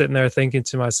 And I'm sitting there thinking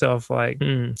to myself, like,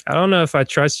 I don't know if I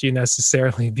trust you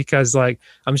necessarily, because like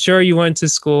I'm sure you went to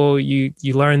school, you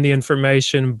learned the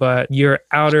information, but your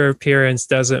outer appearance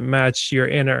doesn't match your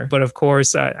inner. But of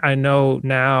course, I know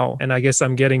now, and I guess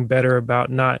I'm getting better about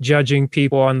not judging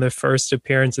people on their first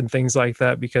appearance and things like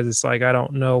that, because it's like I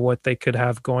don't know what they could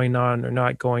have going on or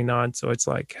not going on. So it's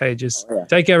like, hey, just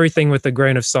take everything with a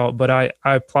grain of salt. But I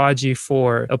applaud you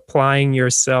for applying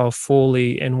yourself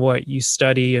fully in what you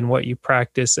study and what you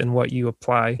practice and what you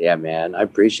apply. Yeah, man. I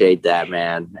appreciate that,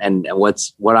 man. And what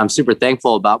I'm super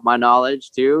thankful about my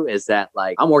knowledge too is that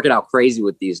like I'm working out crazy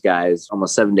with these guys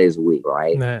almost 7 days a week,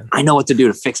 right? Man. I know what to do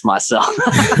to fix myself.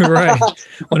 Right.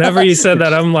 Whenever you said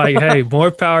that, I'm like, hey,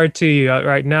 more power to you.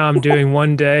 Right now I'm doing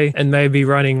one day and maybe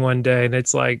running one day. And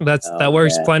it's like, that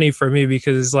works plenty for me,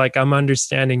 because it's like, I'm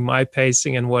understanding my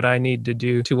pacing and what I need to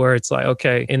do, to where it's like,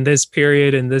 okay, in this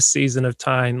period, in this season of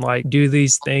time, like do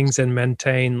these things and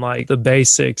maintain like the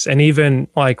basics. And even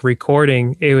like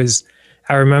recording,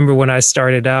 I remember when I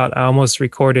started out, I almost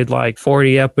recorded like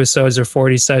 40 episodes or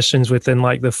 40 sessions within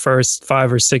like the first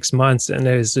 5 or 6 months. And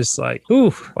it was just like,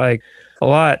 ooh, like a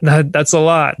lot. That's a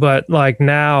lot. But like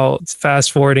now,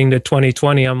 fast forwarding to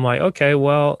 2020, I'm like, okay,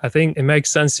 well, I think it makes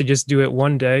sense to just do it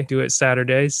one day, do it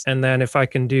Saturdays. And then if I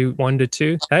can do 1 to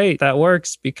 2, hey, that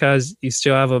works, because you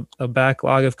still have a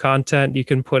backlog of content you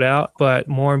can put out. But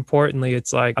more importantly,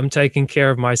 it's like I'm taking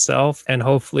care of myself and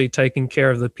hopefully taking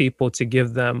care of the people to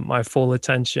give them my full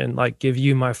attention, like give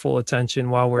you my full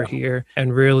attention while we're here,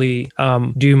 and really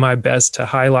do my best to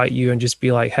highlight you and just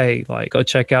be like, hey, like go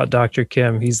check out Dr.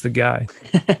 Kim. He's the guy.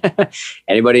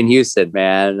 Anybody in Houston,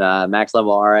 man, Max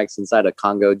Level RX inside a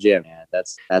Congo gym, man.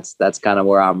 That's kind of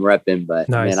where I'm repping. But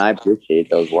nice. Man, I appreciate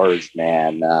those words,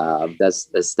 man. That's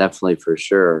definitely for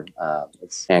sure.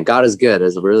 And God is good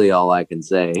is really all I can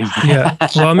say. Yeah.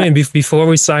 Well, I mean, before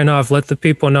we sign off, let the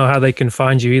people know how they can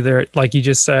find you, either like you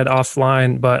just said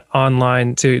offline, but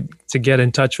online to get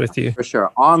in touch with you. For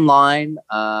sure. Online,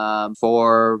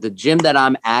 for the gym that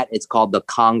I'm at, it's called the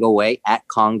Congo Way, at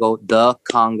Congo, the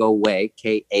Congo Way,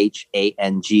 KHANGOWA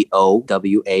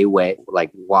way, like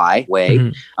Y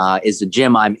way, is the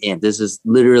gym I'm in. This is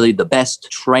literally the best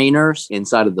trainers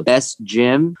inside of the best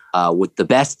gym, with the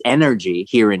best energy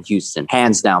here in Houston,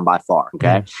 hands down by far.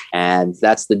 Okay. And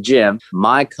that's the gym.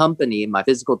 My company, my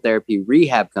physical therapy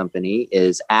rehab company,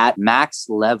 is at Max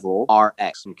Level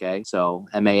RX. Okay. So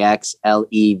MAXLEVEL-RX.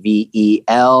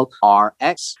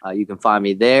 You can find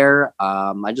me there.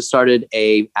 I just started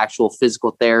a actual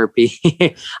physical therapy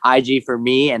IG for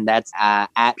me, and that's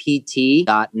at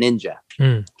pt.ninja.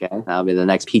 Okay, that'll be the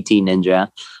next PT Ninja.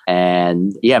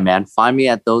 And yeah, man, find me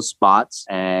at those spots,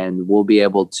 and we'll be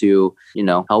able to,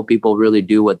 help people really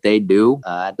do what they do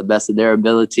at the best of their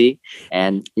ability.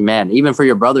 And man, even for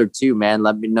your brother too, man,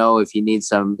 let me know if you need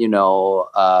some,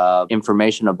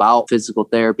 information about physical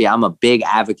therapy. I'm a big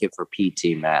advocate for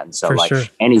PT, man. So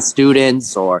any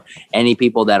students or any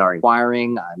people that are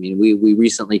inquiring, I mean, we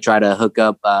recently try to hook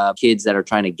up kids that are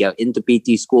trying to get into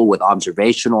PT school with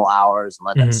observational hours and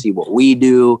let them see what we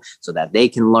do, so that they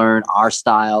can learn our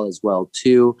style as well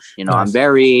too. Nice.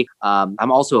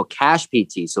 I'm also a cash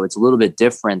PT, so it's a little bit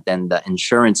different than the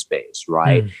insurance space,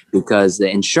 right? Because the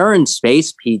insurance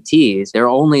space PTs, they're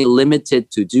only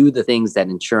limited to do the things that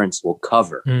insurance will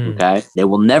cover. Okay, they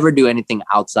will never do anything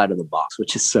outside of the box,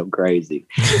 which is so crazy.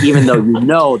 Even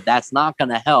though that's not going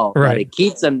to help, right? But it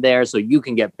keeps them there so you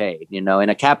can get paid. In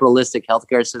a capitalistic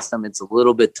healthcare system, it's a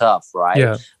little bit tough, right?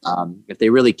 Yeah. If they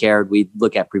really cared, we'd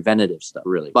look at preventative stuff,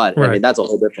 really. But I mean, that's a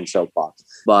whole different soapbox.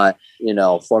 But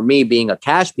for me, being a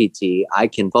cash PT, I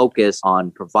can focus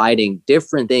on providing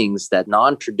different things that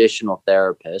non-traditional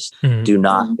therapists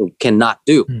cannot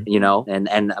do.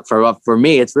 And for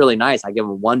me, it's really nice. I give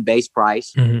them one base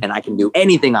price, and I can do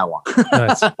anything I want.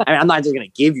 Nice. I mean, I'm not just going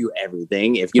to give you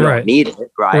everything if you don't need it,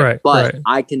 right? But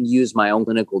I can use my own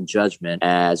clinical judgment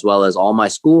as well as all my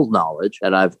school knowledge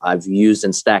that I've used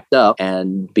and stacked up,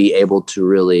 and be able to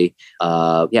really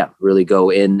go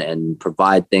in and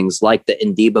provide things like the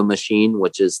Indiba machine,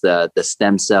 which is the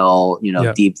stem cell,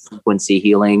 deep frequency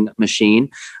healing machine.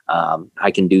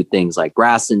 I can do things like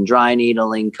grass and dry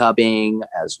needling, cupping,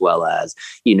 as well as,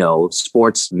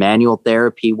 sports manual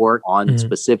therapy work on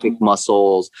specific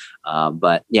muscles,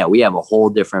 But yeah, we have a whole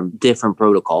different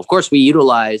protocol. Of course, we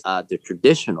utilize the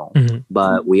traditional,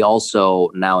 but we also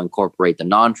now incorporate the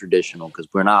non-traditional because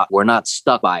we're not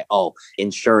stuck by,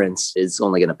 insurance is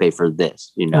only going to pay for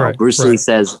this. Bruce Lee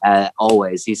says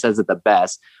always, he says it the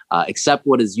best. Accept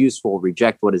what is useful,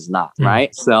 reject what is not.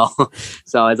 Right. So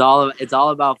it's all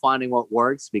about finding what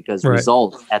works, because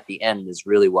results at the end is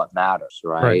really what matters.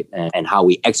 Right. And how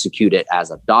we execute it as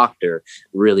a doctor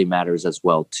really matters as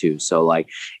well too. So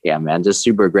yeah, man, just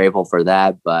super grateful for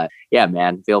that. But yeah,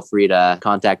 man, feel free to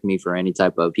contact me for any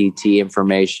type of PT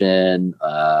information,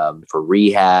 for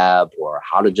rehab, or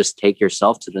how to just take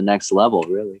yourself to the next level,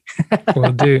 really.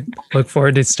 Will do. Look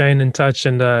forward to staying in touch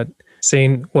and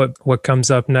seeing what comes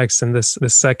up next in this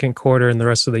second quarter and the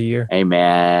rest of the year. Hey,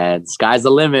 man, sky's the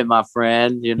limit, my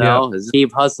friend. Just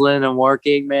keep hustling and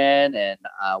working, man, and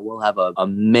we'll have an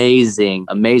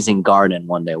amazing garden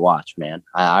one day. Watch, man.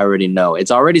 I already know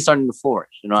it's already starting to flourish.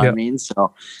 You know what I mean?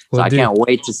 So I can't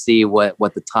wait to see what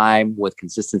the time with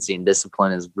consistency and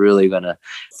discipline is really gonna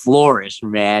flourish,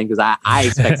 man. Because I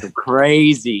expect some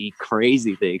crazy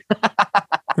things.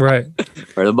 Right.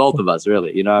 For the both of us,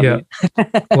 really. You know what I mean?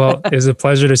 Well, it was a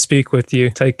pleasure to speak with you.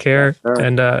 Take care. Yes,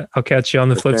 and I'll catch you on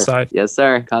the flip side. Yes,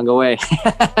 sir. Congo way.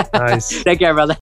 Nice. Take care, brother.